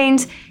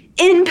trained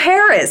in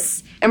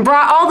Paris and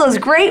brought all those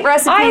great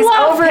recipes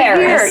love over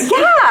Paris. here.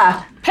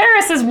 Yeah,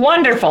 Paris is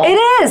wonderful. it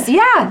is.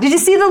 Yeah. Did you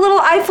see the little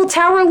Eiffel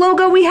Tower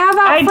logo we have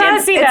out I front?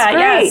 did see It's that,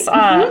 great.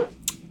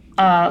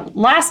 yes.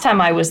 Last time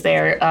I was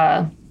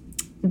there,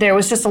 there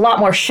was just a lot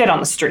more shit on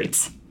the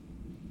streets.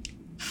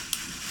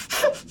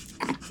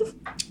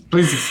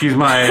 Please excuse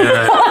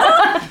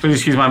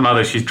my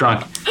mother. She's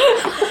drunk.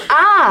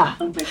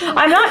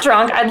 I'm not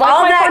drunk. I'd like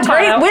All my that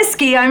cortado. great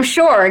whiskey, I'm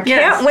sure.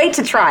 Yes. Can't wait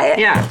to try it.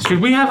 Yeah. Should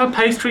we have a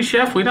pastry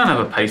chef? We don't have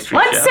a pastry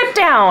Let's chef. sit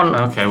down.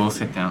 Okay, we'll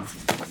sit down.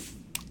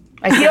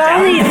 I sit Y'all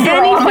down. need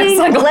Throw on my anything,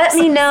 sunglasses. let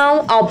me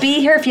know. I'll be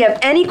here. If you have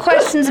any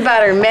questions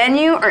about our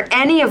menu or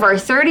any of our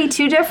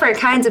 32 different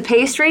kinds of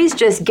pastries,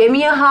 just give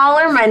me a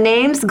holler. My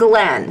name's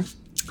Glenn.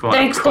 Come on,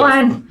 Thanks, of course.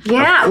 Glenn.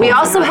 Yeah, we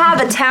also have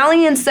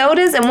Italian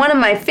sodas, and one of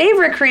my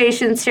favorite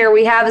creations here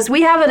we have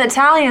an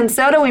Italian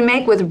soda we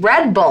make with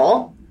Red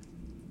Bull.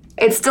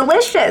 It's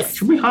delicious.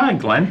 Should we hire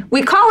Glenn?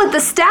 We call it the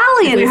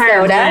Stallion If we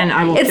hire soda. Glenn,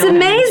 I will It's kill him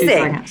in 2 amazing.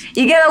 seconds.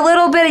 You get a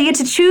little bit, you get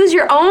to choose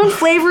your own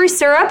flavory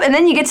syrup, and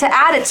then you get to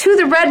add it to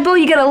the Red Bull.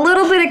 You get a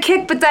little bit of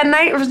kick, but that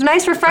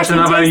nice refreshing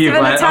enough out of taste you, of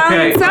an Glenn.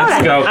 Italian Okay, soda.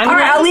 let's go. All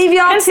right, I'll leave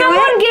y'all Can to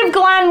someone it. give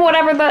Glenn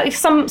whatever the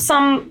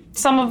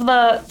some of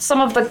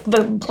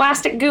the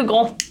plastic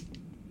Google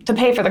to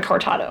pay for the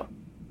cortado?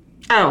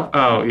 Oh.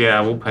 Oh, yeah,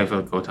 we'll pay for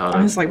the I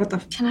cortado. was like, what the?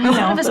 Can I have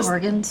one of his this-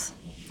 organs?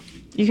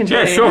 You can.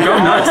 Yeah, totally- sure, go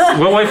nuts.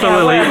 We'll wait for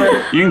Lily.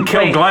 whatever. You can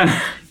kill Wait. Glenn.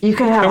 You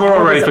can have We're all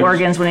all ready his for-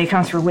 organs when he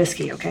comes for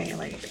whiskey, okay?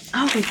 Like,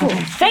 Okay, cool.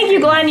 Thank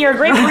you, Glenn. You're a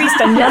great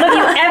barista. None of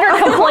you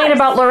ever complain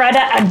about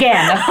Loretta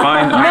again.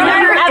 Fine.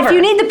 Never, ever. If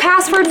you need the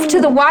password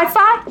to the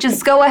Wi-Fi,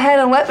 just go ahead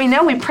and let me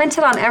know. We print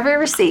it on every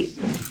receipt.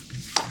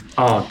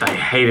 Oh, they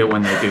hate it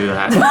when they do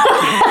that.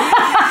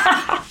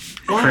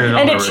 Print on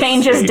and the it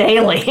changes receipt.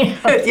 daily.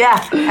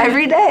 Yeah,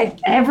 every day.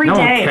 Every No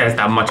one day. cares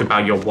that much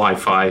about your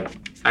Wi-Fi.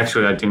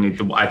 Actually, I do need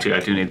the Wi-Fi.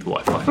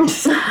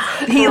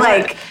 He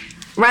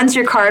runs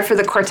your card for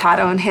the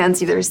cortado and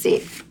hands you the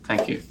receipt.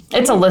 Thank you.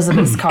 It's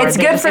Elizabeth's card. It's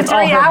good for It's all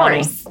 3 her money.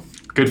 hours.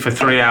 Good for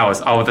 3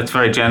 hours. Oh, that's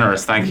very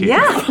generous. Thank you.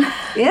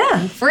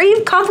 Yeah.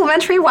 Free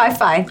complimentary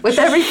Wi-Fi with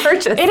every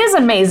purchase. It is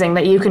amazing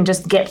that you can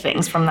just get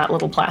things from that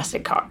little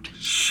plastic card.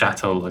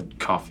 Chateau Le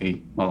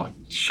coffee. More like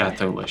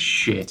Chateau Le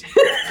shit.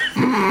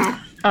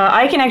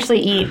 I can actually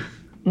eat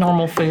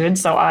normal food,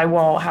 so I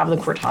will have the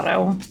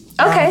cortado.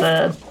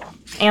 Okay.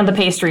 And the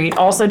pastry,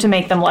 also to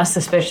make them less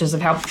suspicious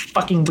of how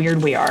fucking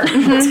weird we are.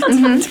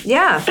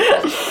 Yeah.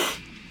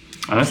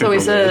 I don't So we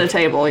think sit we're at a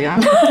table, yeah.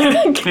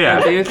 weird.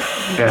 Yeah. Booth.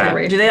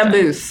 Yeah. Do they have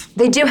booths?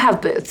 They do have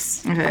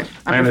booths. Okay.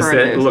 I I'm gonna prefer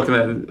a sit booth. looking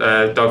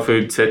at dog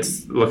food.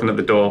 Sits looking at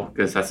the door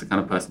because that's the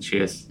kind of person she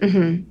is.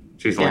 Mm-hmm.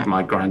 She's like Yeah.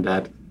 my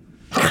granddad.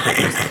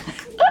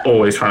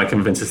 Always trying to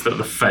convince us that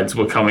the feds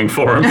were coming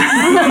for him,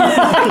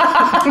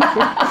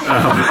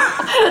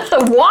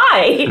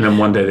 Why? and then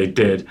one day they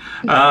did.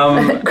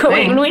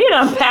 Wait, we need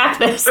to unpack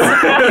this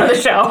after the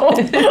show.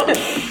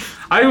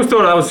 I always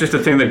thought that was just a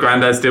thing that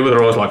granddads did, where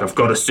they're always like, "I've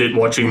got to sit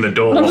watching the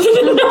door." Was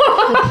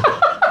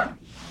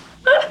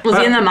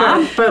he in the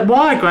mob? But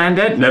why,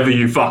 Granddad? Never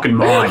you fucking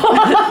mind.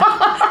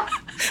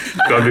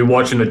 Gotta be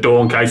watching the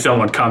door in case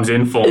someone comes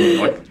in for me.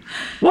 Like,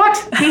 what?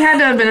 He had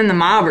to have been in the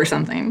mob or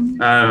something.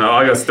 I don't know.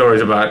 I got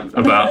stories about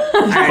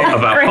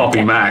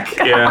Poppy Mac.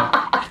 Yeah.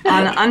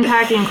 On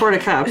unpacking quarter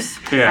cups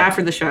Yeah.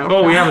 after the show.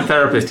 Well, we have a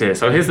therapist here,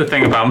 so here's the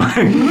thing about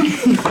mine.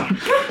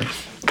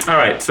 All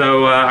right,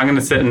 so I'm gonna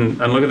sit and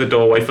look at the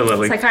door, wait for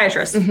Lily.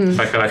 Psychiatrist.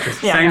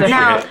 Psychiatrist. Yeah, Same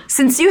Now, shit.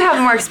 since you have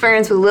more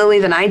experience with Lily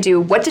than I do,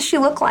 what does she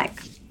look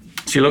like?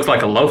 She looks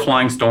like a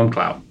low-flying storm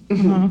cloud.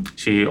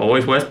 She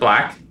always wears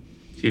black.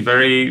 She's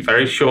very,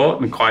 very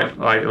short and quite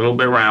like a little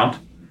bit round.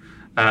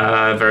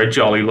 Very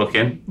jolly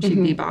looking. She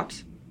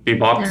bebops.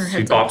 Bebops.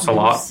 She bops a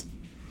lot.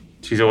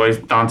 She's always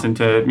dancing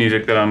to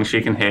music that only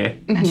she can hear.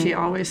 And she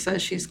always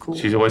says she's cool.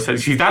 She's always said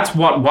that's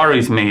what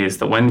worries me is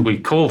that when we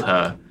called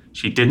her,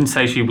 she didn't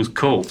say she was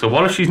cool. So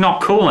what if she's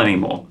not cool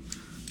anymore?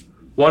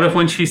 What if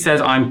when she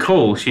says I'm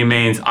cool, she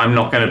means I'm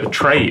not going to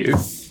betray you?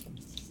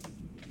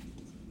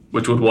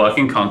 Which would work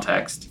in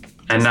context.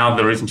 And now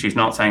the reason she's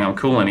not saying I'm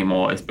cool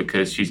anymore is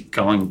because she's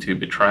going to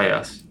betray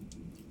us.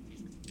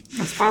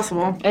 That's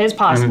possible. It is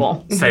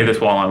possible. Say this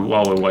while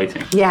we're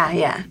waiting.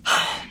 Yeah.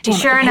 Damn,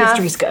 Sure the enough.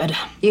 pastry's good.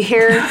 You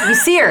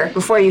see her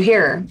before you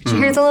hear her. She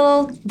hears a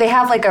little, they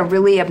have like a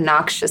really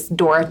obnoxious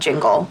door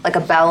jingle, like a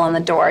bell on the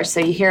door. So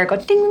you hear it go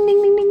ding, ding,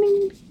 ding, ding, ding,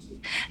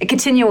 ding. It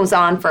continues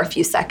on for a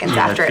few seconds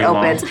Yeah, after it too long.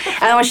 opens. And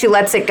then when she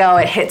lets it go,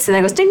 it hits and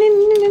it goes ding, ding,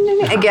 ding, ding, ding,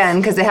 ding again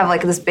because they have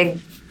like this big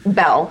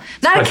bell.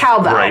 Not a That's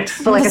cowbell, great.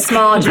 but like a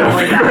small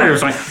jingly It bell.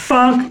 was like,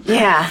 fuck.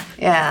 Yeah.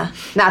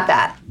 Not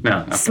that.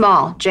 No.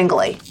 Small,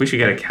 jingly. We should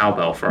get a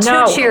cowbell for us.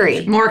 No. Too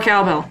cheery. More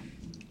cowbell.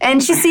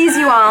 And she sees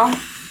you all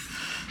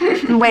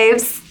and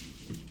waves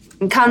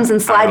and comes and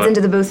slides Lily.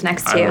 into the booth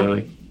next to Hi, you.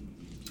 Lily.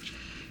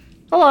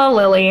 Hello,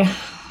 Lily.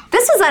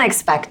 This was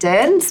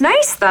unexpected. It's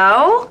nice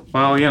though.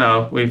 Well, you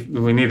know, we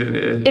need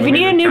it. If you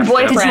need a new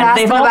boyfriend, Did you ask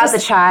they've them all about the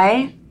just-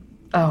 chai?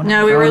 Oh,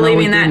 No, we were no, we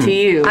leaving that to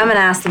didn't. you. I'm gonna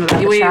ask them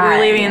about the We chai.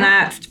 were leaving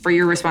that for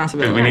your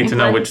responsibility. We need to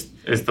know Glenn. which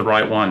is the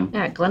right one.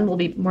 Yeah, Glenn will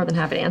be more than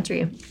happy to answer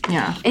you.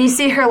 Yeah. And you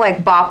see her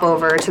like bop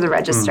over to the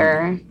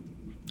register,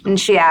 and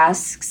she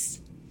asks,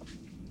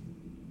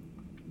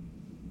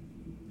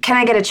 "Can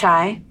I get a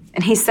chai?"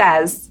 And he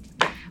says,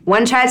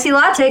 "One chai tea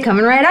latte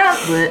coming right up."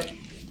 But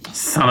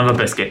Son of a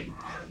biscuit.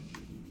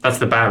 That's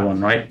the bad one,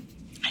 right?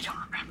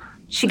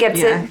 She gets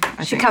Yeah, it.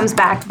 I She think comes so.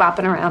 back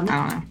bopping around. I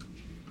don't know.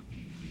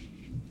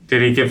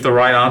 Did he give the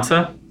right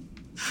answer?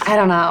 I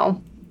don't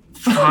know.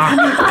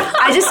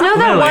 I just know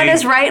that Really? one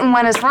is right and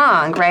one is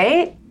wrong,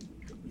 right?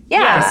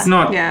 Yeah. It's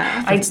not.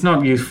 Yeah. It's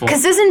not useful.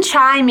 Because doesn't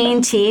chai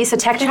mean tea? So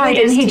technically,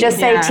 didn't he just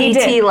say Yeah. tea, He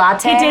did. tea,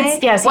 latte? He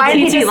did, yes, he Why did.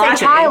 didn't he Tea, just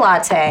say latte. chai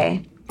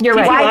latte? You're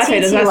right. Why latte tea,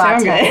 does tea, not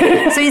sound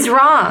latte? So he's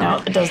wrong.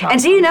 No, it does not.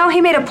 And do you know he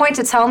made a point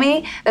to tell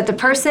me that the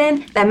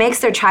person that makes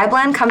their chai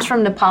blend comes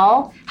from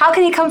Nepal? How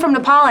can he come from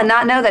Nepal and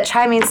not know that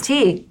chai means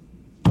tea?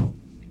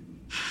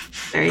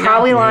 There you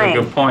Probably go. Yeah, lying.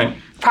 good point.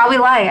 Probably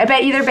lying. I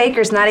bet either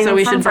baker's not even So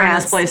we from should burn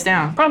France. this place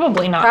down.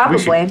 Probably not. We Probably.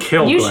 should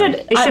kill You Glenn.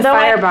 should. We should though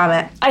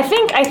firebomb it. I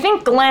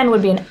think Glenn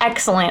would be an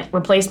excellent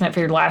replacement for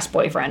your last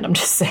boyfriend. I'm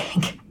just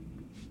saying.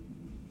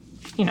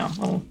 You know,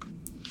 we'll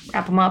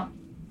wrap him up,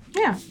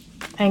 Yeah.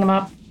 hang him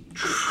up.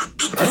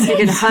 You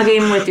can hug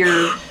him with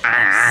your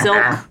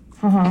silk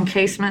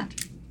encasement.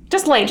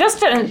 Just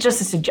a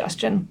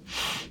suggestion.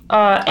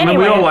 I mean,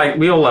 Anyway,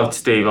 we all loved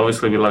Steve.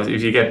 Obviously, we loved.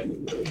 If you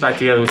get back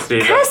together with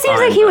Steve, Kind of that's seems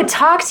fine, like he but would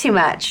talk too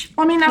much.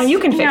 Well, I mean, that's, you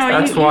can fix that.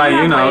 That's why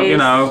have ways you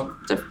know.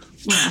 to-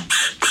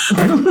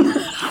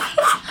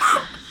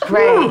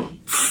 Right.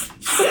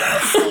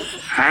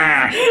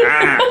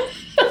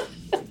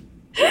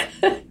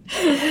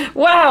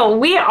 wow,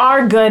 we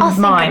are good I'll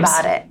think mimes.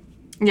 about it.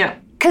 Yeah.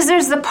 Because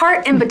there's the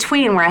part in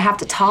between where I have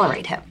to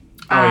tolerate him.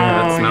 Oh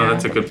yeah, Oh, yeah.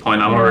 that's a good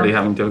point. I'm already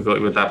having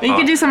difficulty with that part. You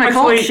could do some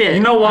occult Actually, shit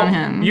You know what? on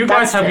him. You guys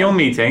That's have true. your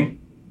meeting.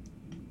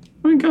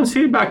 We can go and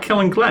see about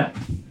killing Glenn.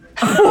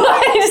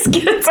 Just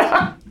get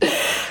down.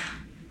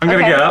 I'm gonna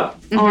Okay. get up.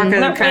 Or could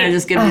No, kind wait. of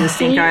just give me the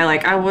stink eye,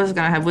 like I was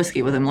gonna have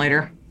whiskey with him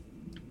later.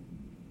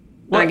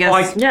 But I What, guess.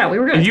 like, Yeah, we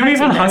were Are going to you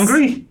even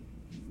hungry?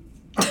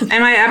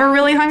 Am I ever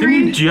really Didn't hungry?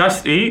 you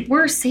just eat?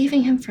 We're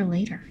saving him for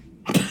later.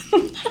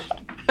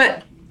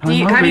 But I'm have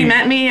you hungry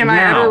met me? Am I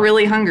now. ever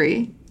really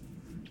hungry?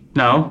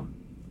 No.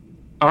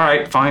 All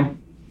right, fine.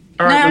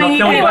 All No, right, I we're not mean,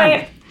 killing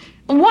Anyway,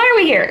 why are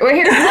we here? We're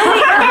here.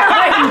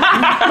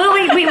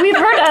 Lily, we've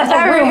heard of the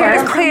We're here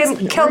rumor.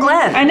 to kill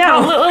Glenn. I know,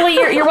 Lily.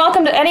 You're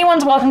welcome to.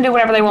 Anyone's welcome to do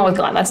whatever they want with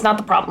Glenn. That's not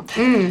the problem.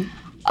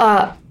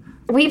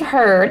 We've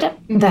heard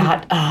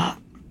that,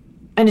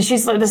 and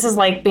she's like, this is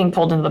like being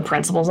pulled into the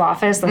principal's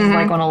office. This is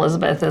like when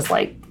Elizabeth is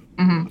like,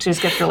 she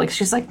just gets really.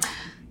 She's like,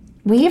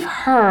 we've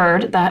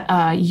heard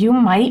that you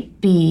might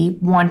be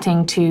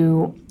wanting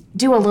to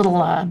do a little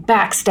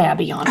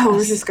backstabby on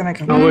us. gonna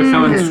come. Oh, we're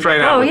coming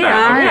straight out Oh, with yeah,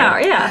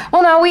 that. yeah.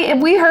 Well, no,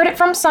 we heard it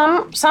from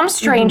some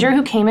stranger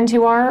who came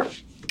into our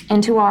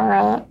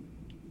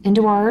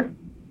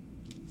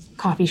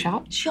coffee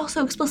shop. She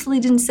also explicitly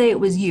didn't say it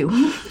was you.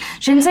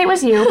 She didn't say it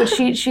was you, but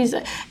she's.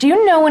 Do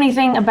you know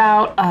anything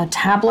about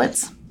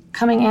tablets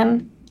coming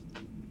in?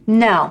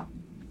 No.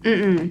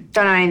 Don't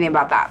know anything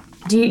about that.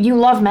 Do you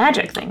love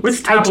magic things?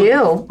 Which I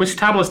do. Which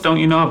tablets don't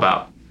you know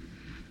about?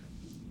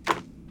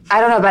 I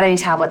don't know about any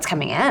tablets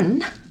coming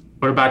in.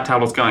 What about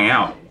tablets going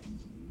out?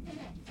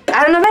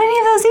 I don't know about any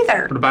of those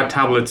either. What about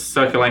tablets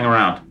circulating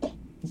around?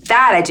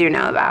 That I do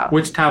know about.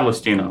 Which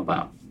tablets do you know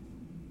about?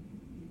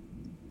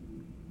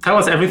 Tell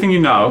us everything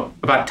you know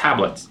about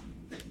tablets.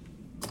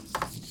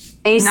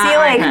 And you Not see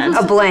like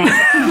iPads. a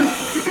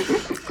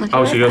blank.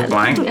 Oh, she goes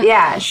blank?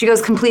 Yeah, she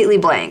goes completely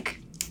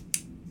blank.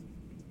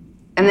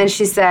 And then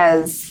she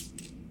says,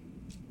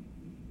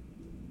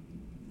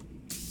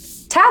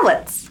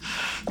 tablets.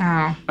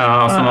 Oh.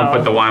 Oh, someone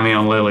put the whammy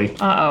on Lily.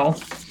 Uh-oh.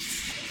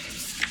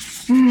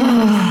 Do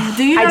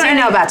you know I do any,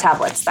 know about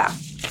tablets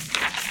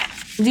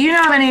though. Do you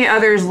know of any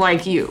others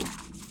like you?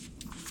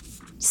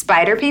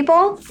 Spider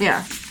people?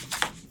 Yeah.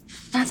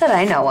 Not that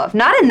I know of.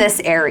 Not in this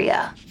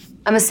area.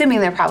 I'm assuming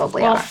there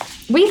probably Well, are.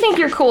 we think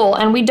you're cool,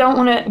 and we don't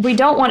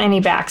want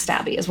any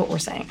backstabby, is what we're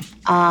saying.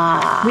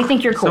 We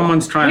think you're cool.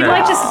 Someone's trying We'd to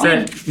like to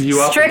set you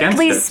up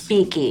Strictly against us.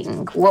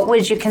 speaking, what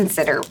would you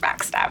consider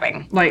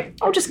backstabbing? Like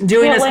just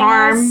doing us killing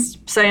harm, us.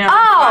 setting up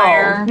Oh,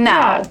 fire. no.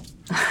 Yeah.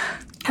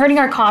 Hurting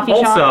our coffee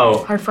shop.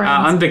 Also, Our friends.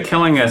 under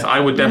killing us, I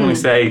would definitely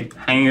say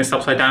hanging us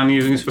upside down and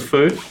using us for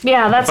food.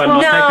 Yeah, that's But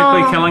what. not No.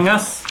 technically killing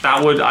us.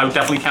 I would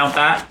definitely count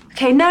that.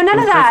 Okay, no, none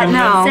of that.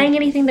 Imprisonment? No. Saying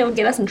anything that would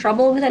get us in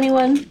trouble with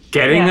anyone?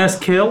 Getting Yeah. us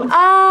killed.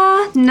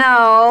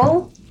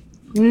 No.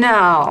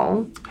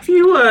 No. Have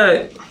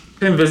you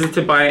been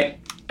visited by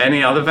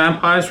any other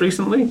vampires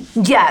recently?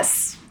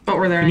 Yes. What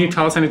were their Can you names?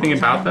 tell us anything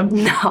about them?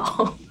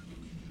 No.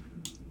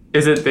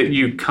 Is it that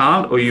you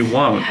can't or you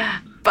won't?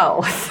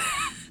 Both.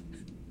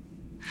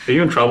 Are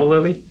you in trouble,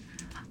 Lily?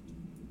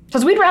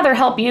 Because we'd rather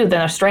help you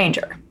than a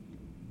stranger.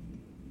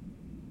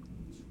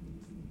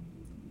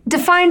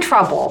 Define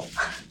trouble.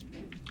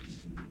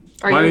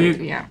 Are Why you? do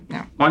you- Yeah.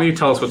 No. Why don't you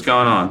tell us what's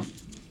going on?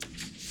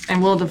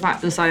 And we'll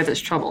decide if it's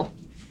trouble.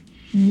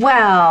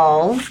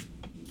 Well,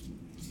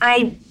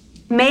 I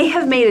may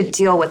have made a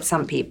deal with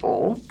some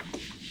people,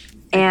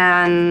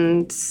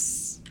 and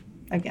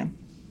Again.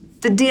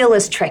 the deal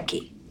is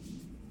tricky.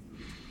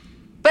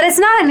 But it's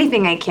not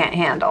anything I can't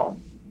handle.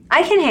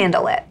 I can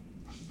handle it.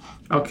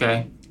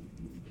 Okay.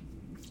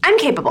 I'm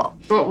capable.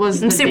 What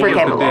was I'm the super deal? What's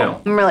the capable.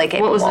 deal? I'm really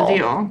capable. What was the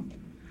deal?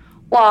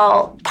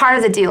 Well, part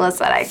of the deal is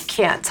that I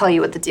can't tell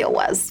you what the deal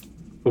was.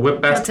 But we're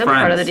best That's the friends. other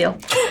part of the deal.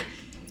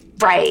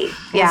 Right.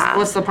 Yeah.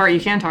 What's the part you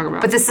can talk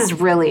about? But this is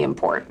really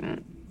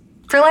important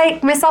for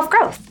like my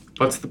self-growth.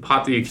 What's the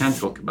part that you can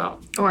talk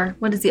about? Or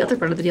what is the other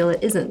part of the deal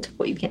that isn't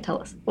what you can't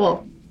tell us?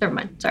 Well, never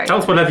mind. Sorry. Tell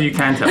us whatever you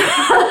can tell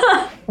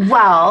us.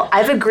 Well,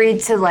 I've agreed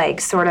to like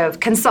sort of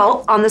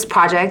consult on this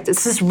project.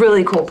 It's this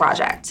really cool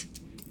project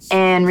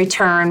in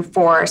return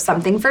for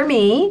something for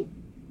me.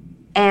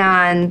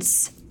 And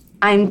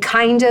I'm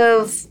kind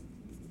of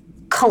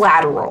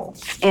collateral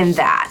in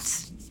that.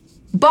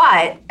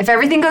 But if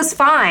everything goes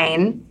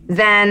fine,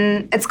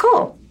 then it's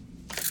cool.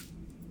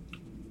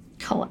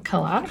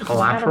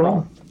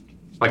 Collateral?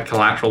 Like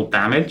collateral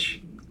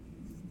damage?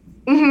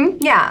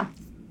 Yeah.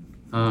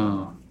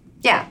 Oh.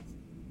 Yeah.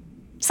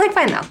 It's like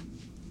fine though.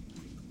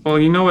 Well,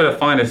 you know where to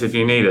find us if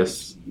you need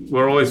us.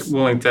 We're always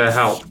willing to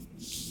help.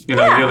 You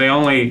know,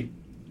 Yeah.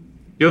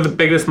 you're the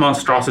biggest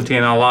monstrosity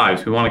in our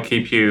lives. We want to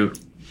keep you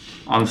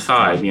on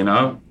side, you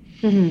know?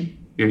 Mm-hmm.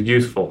 You're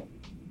useful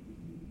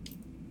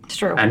It's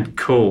true. and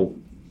cool.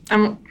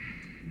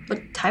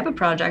 What type of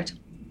project?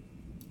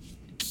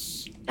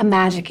 A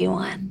magic-y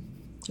one.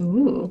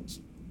 Ooh.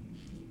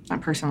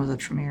 That person was a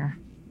Tremere.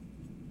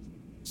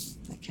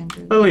 That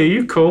kindred. Lily, are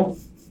you cool?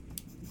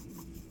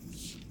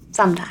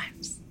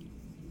 Sometimes.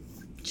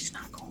 She's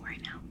not cool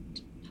right now.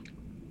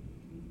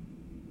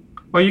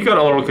 Well, you got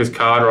Ulrica's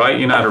card, right?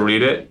 You know how to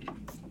read it.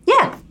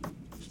 Yeah.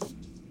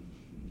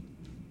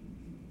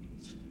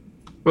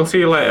 We'll see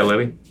you later,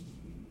 Lily.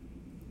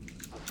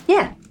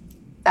 Yeah.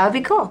 That would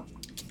be cool.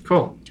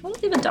 Cool. Do you want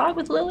to leave a dog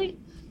with Lily?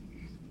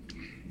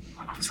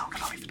 I was not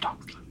going to leave the dog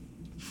with Lily.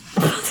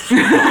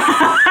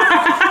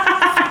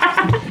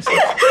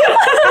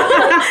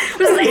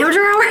 What is this,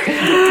 amateur hour?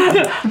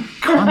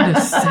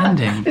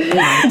 Condescending.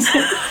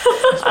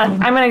 I'm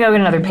going to go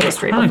get another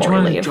pastry Do before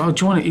we leave. you want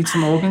to eat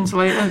some organs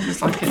later?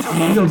 Just like,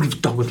 I'm going to leave the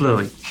dog with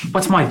Lily.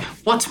 What's my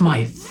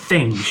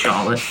thing,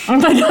 Charlotte?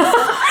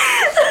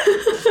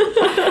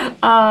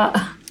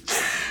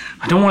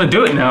 I don't want to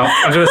do it now.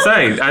 I was going to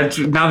say,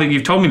 now that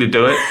you've told me to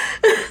do it.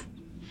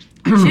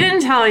 She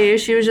didn't tell you.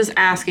 She was just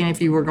asking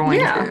if you were going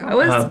Yeah, to. I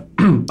was.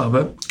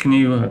 Bubba, can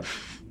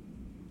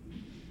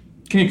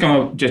you come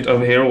up just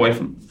over here away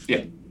from,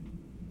 yeah.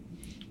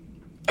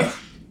 Can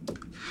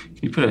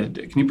you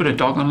put a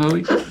dog on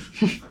Lily?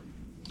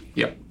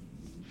 Yep.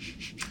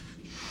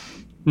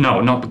 No,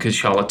 not because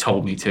Charlotte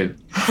told me to.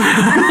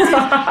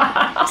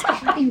 I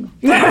was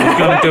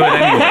gonna do it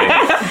anyway.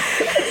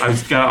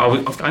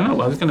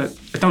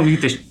 I don't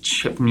need this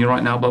shit from you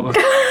right now, Bubba.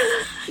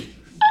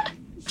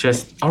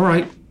 All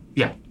right,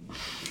 yeah.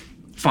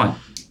 Fine.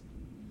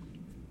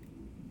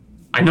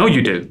 I know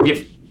you do. Yeah.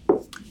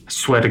 I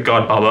swear to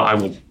God, Bubba, I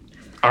will.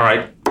 All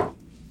right.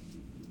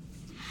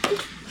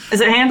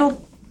 Is it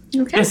handled?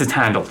 Okay. Yes, it's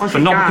handled, but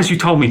not God. because you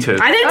told me to.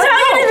 I didn't tell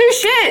you to do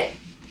shit.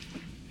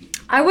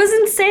 I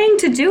wasn't saying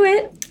to do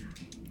it.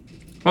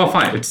 Well,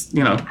 fine. It's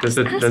there's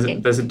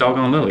a dog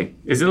on Lily.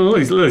 Is it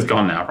Lily's? Lily's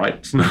gone now,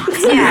 right? No.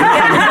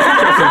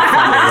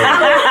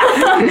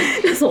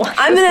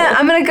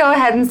 I'm gonna go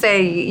ahead and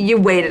say you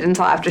waited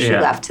until after she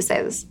Yeah. left to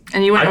say this.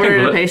 And you went I and think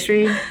ordered a Li-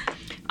 pastry?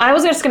 I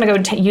was just going to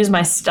go use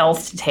my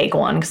stealth to take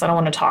one because I don't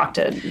want to talk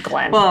to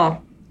Glenn.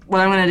 Well,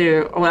 what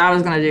I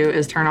was going to do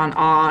is turn on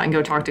awe and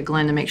go talk to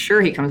Glenn to make sure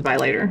he comes by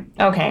later.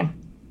 Okay.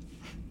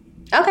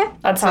 Okay.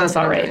 That sounds That's what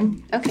all I'm right.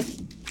 doing. Okay.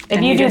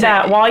 If you do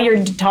that while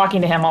you're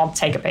talking to him, I'll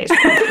take a pastry.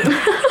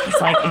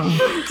 It's like,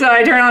 So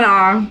I turn on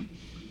awe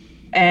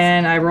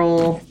and I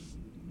roll.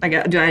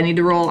 Do I need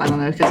to roll? I don't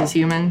know because he's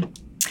human.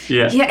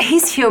 Yeah. Yeah,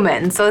 he's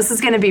human, so this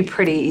is gonna be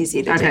pretty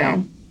easy to Okay.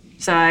 do.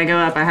 So I go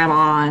up, I have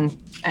awe on,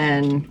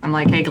 and I'm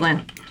like, hey,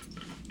 Glenn.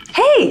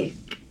 Hey,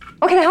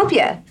 what can I help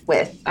you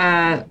with?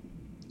 Uh,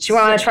 Do you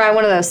want to try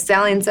one of those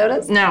stallion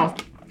sodas? no.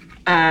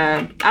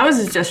 I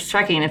was just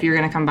checking if you're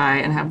going to come by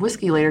and have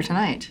whiskey later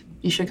tonight.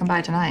 You should come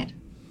by tonight.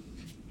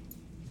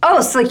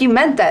 Oh, so like you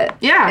meant that?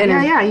 Yeah,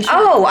 you should.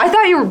 Oh, I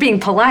thought you were being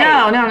polite.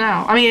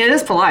 No. I mean, it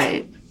is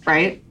polite,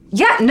 right?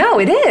 Yeah, no,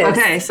 it is.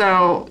 Okay,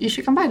 so you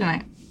should come by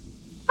tonight.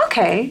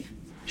 Okay.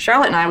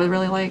 Charlotte and I would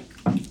really like,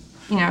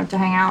 to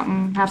hang out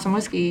and have some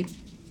whiskey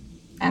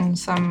and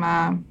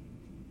some,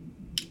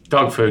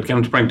 Dog food. Get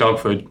him to bring dog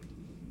food.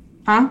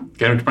 huh?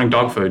 Get him to bring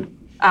dog food.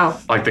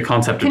 Oh. Like the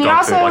concept of Can you dog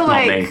also, food,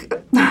 like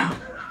not me.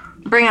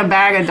 bring a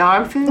bag of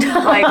dog food?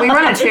 Like, we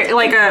run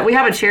we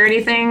have a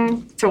charity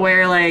thing to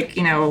where,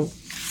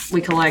 we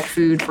collect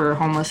food for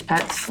homeless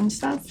pets and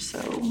stuff, so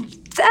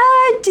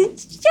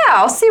Yeah,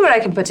 I'll see what I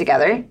can put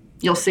together.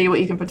 you'll see what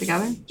you can put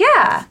together?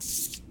 Yeah.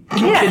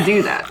 You could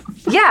do that.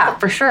 Yeah,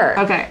 for sure.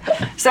 Okay.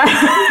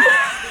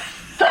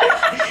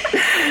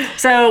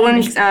 So, when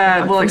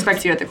we'll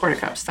expect you at the Quarter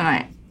Cups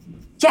tonight.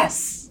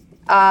 Yes.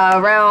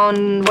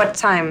 Around what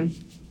time?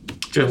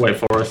 Just wait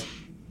for us.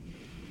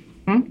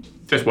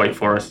 Just wait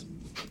for us.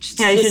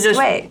 Yeah, you should just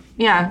wait.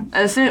 Yeah.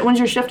 When's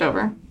your shift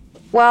over?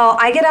 Well,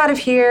 I get out of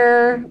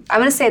here, I'm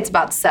going to say it's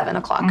about 7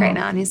 o'clock right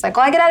now. And he's like,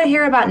 well, I get out of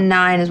here about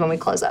 9 is when we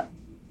close up.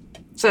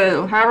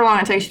 So, however long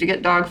it takes you to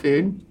get dog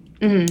food,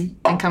 and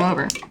come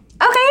over.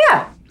 Okay,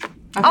 yeah.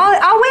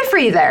 I'll wait for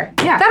you there.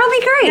 Yeah. That'll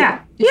be great.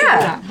 Yeah. You should do Yeah.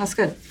 that. That's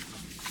good.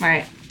 All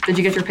right. Did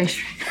you get your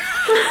pastry?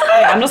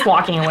 I'm just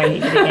walking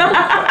away.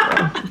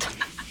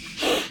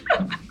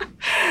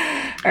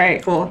 All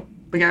right, cool.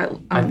 We got.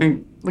 I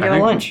think we got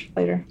a lunch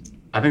later.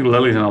 I think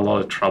Lily's in a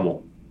lot of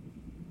trouble.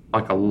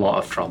 Like a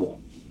lot of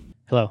trouble.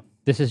 Hello,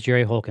 this is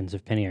Jerry Holkins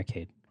of Penny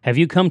Arcade. Have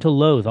you come to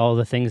loathe all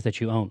the things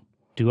that you own?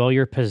 Do all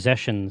your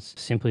possessions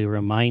simply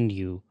remind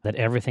you that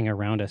everything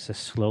around us is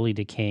slowly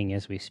decaying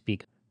as we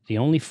speak? The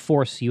only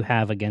force you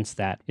have against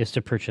that is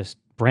to purchase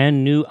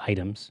brand new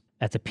items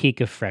at the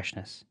peak of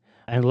freshness.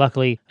 And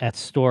luckily, at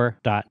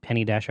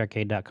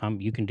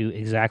store.penny-arcade.com, you can do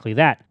exactly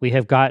that. We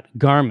have got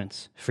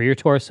garments for your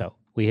torso.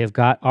 We have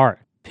got art,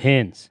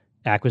 pins,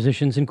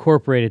 Acquisitions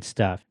Incorporated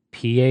stuff,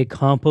 PA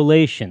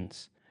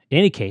compilations. In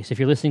any case, if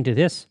you're listening to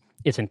this,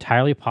 it's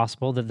entirely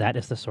possible that that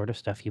is the sort of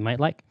stuff you might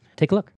like. Take a look.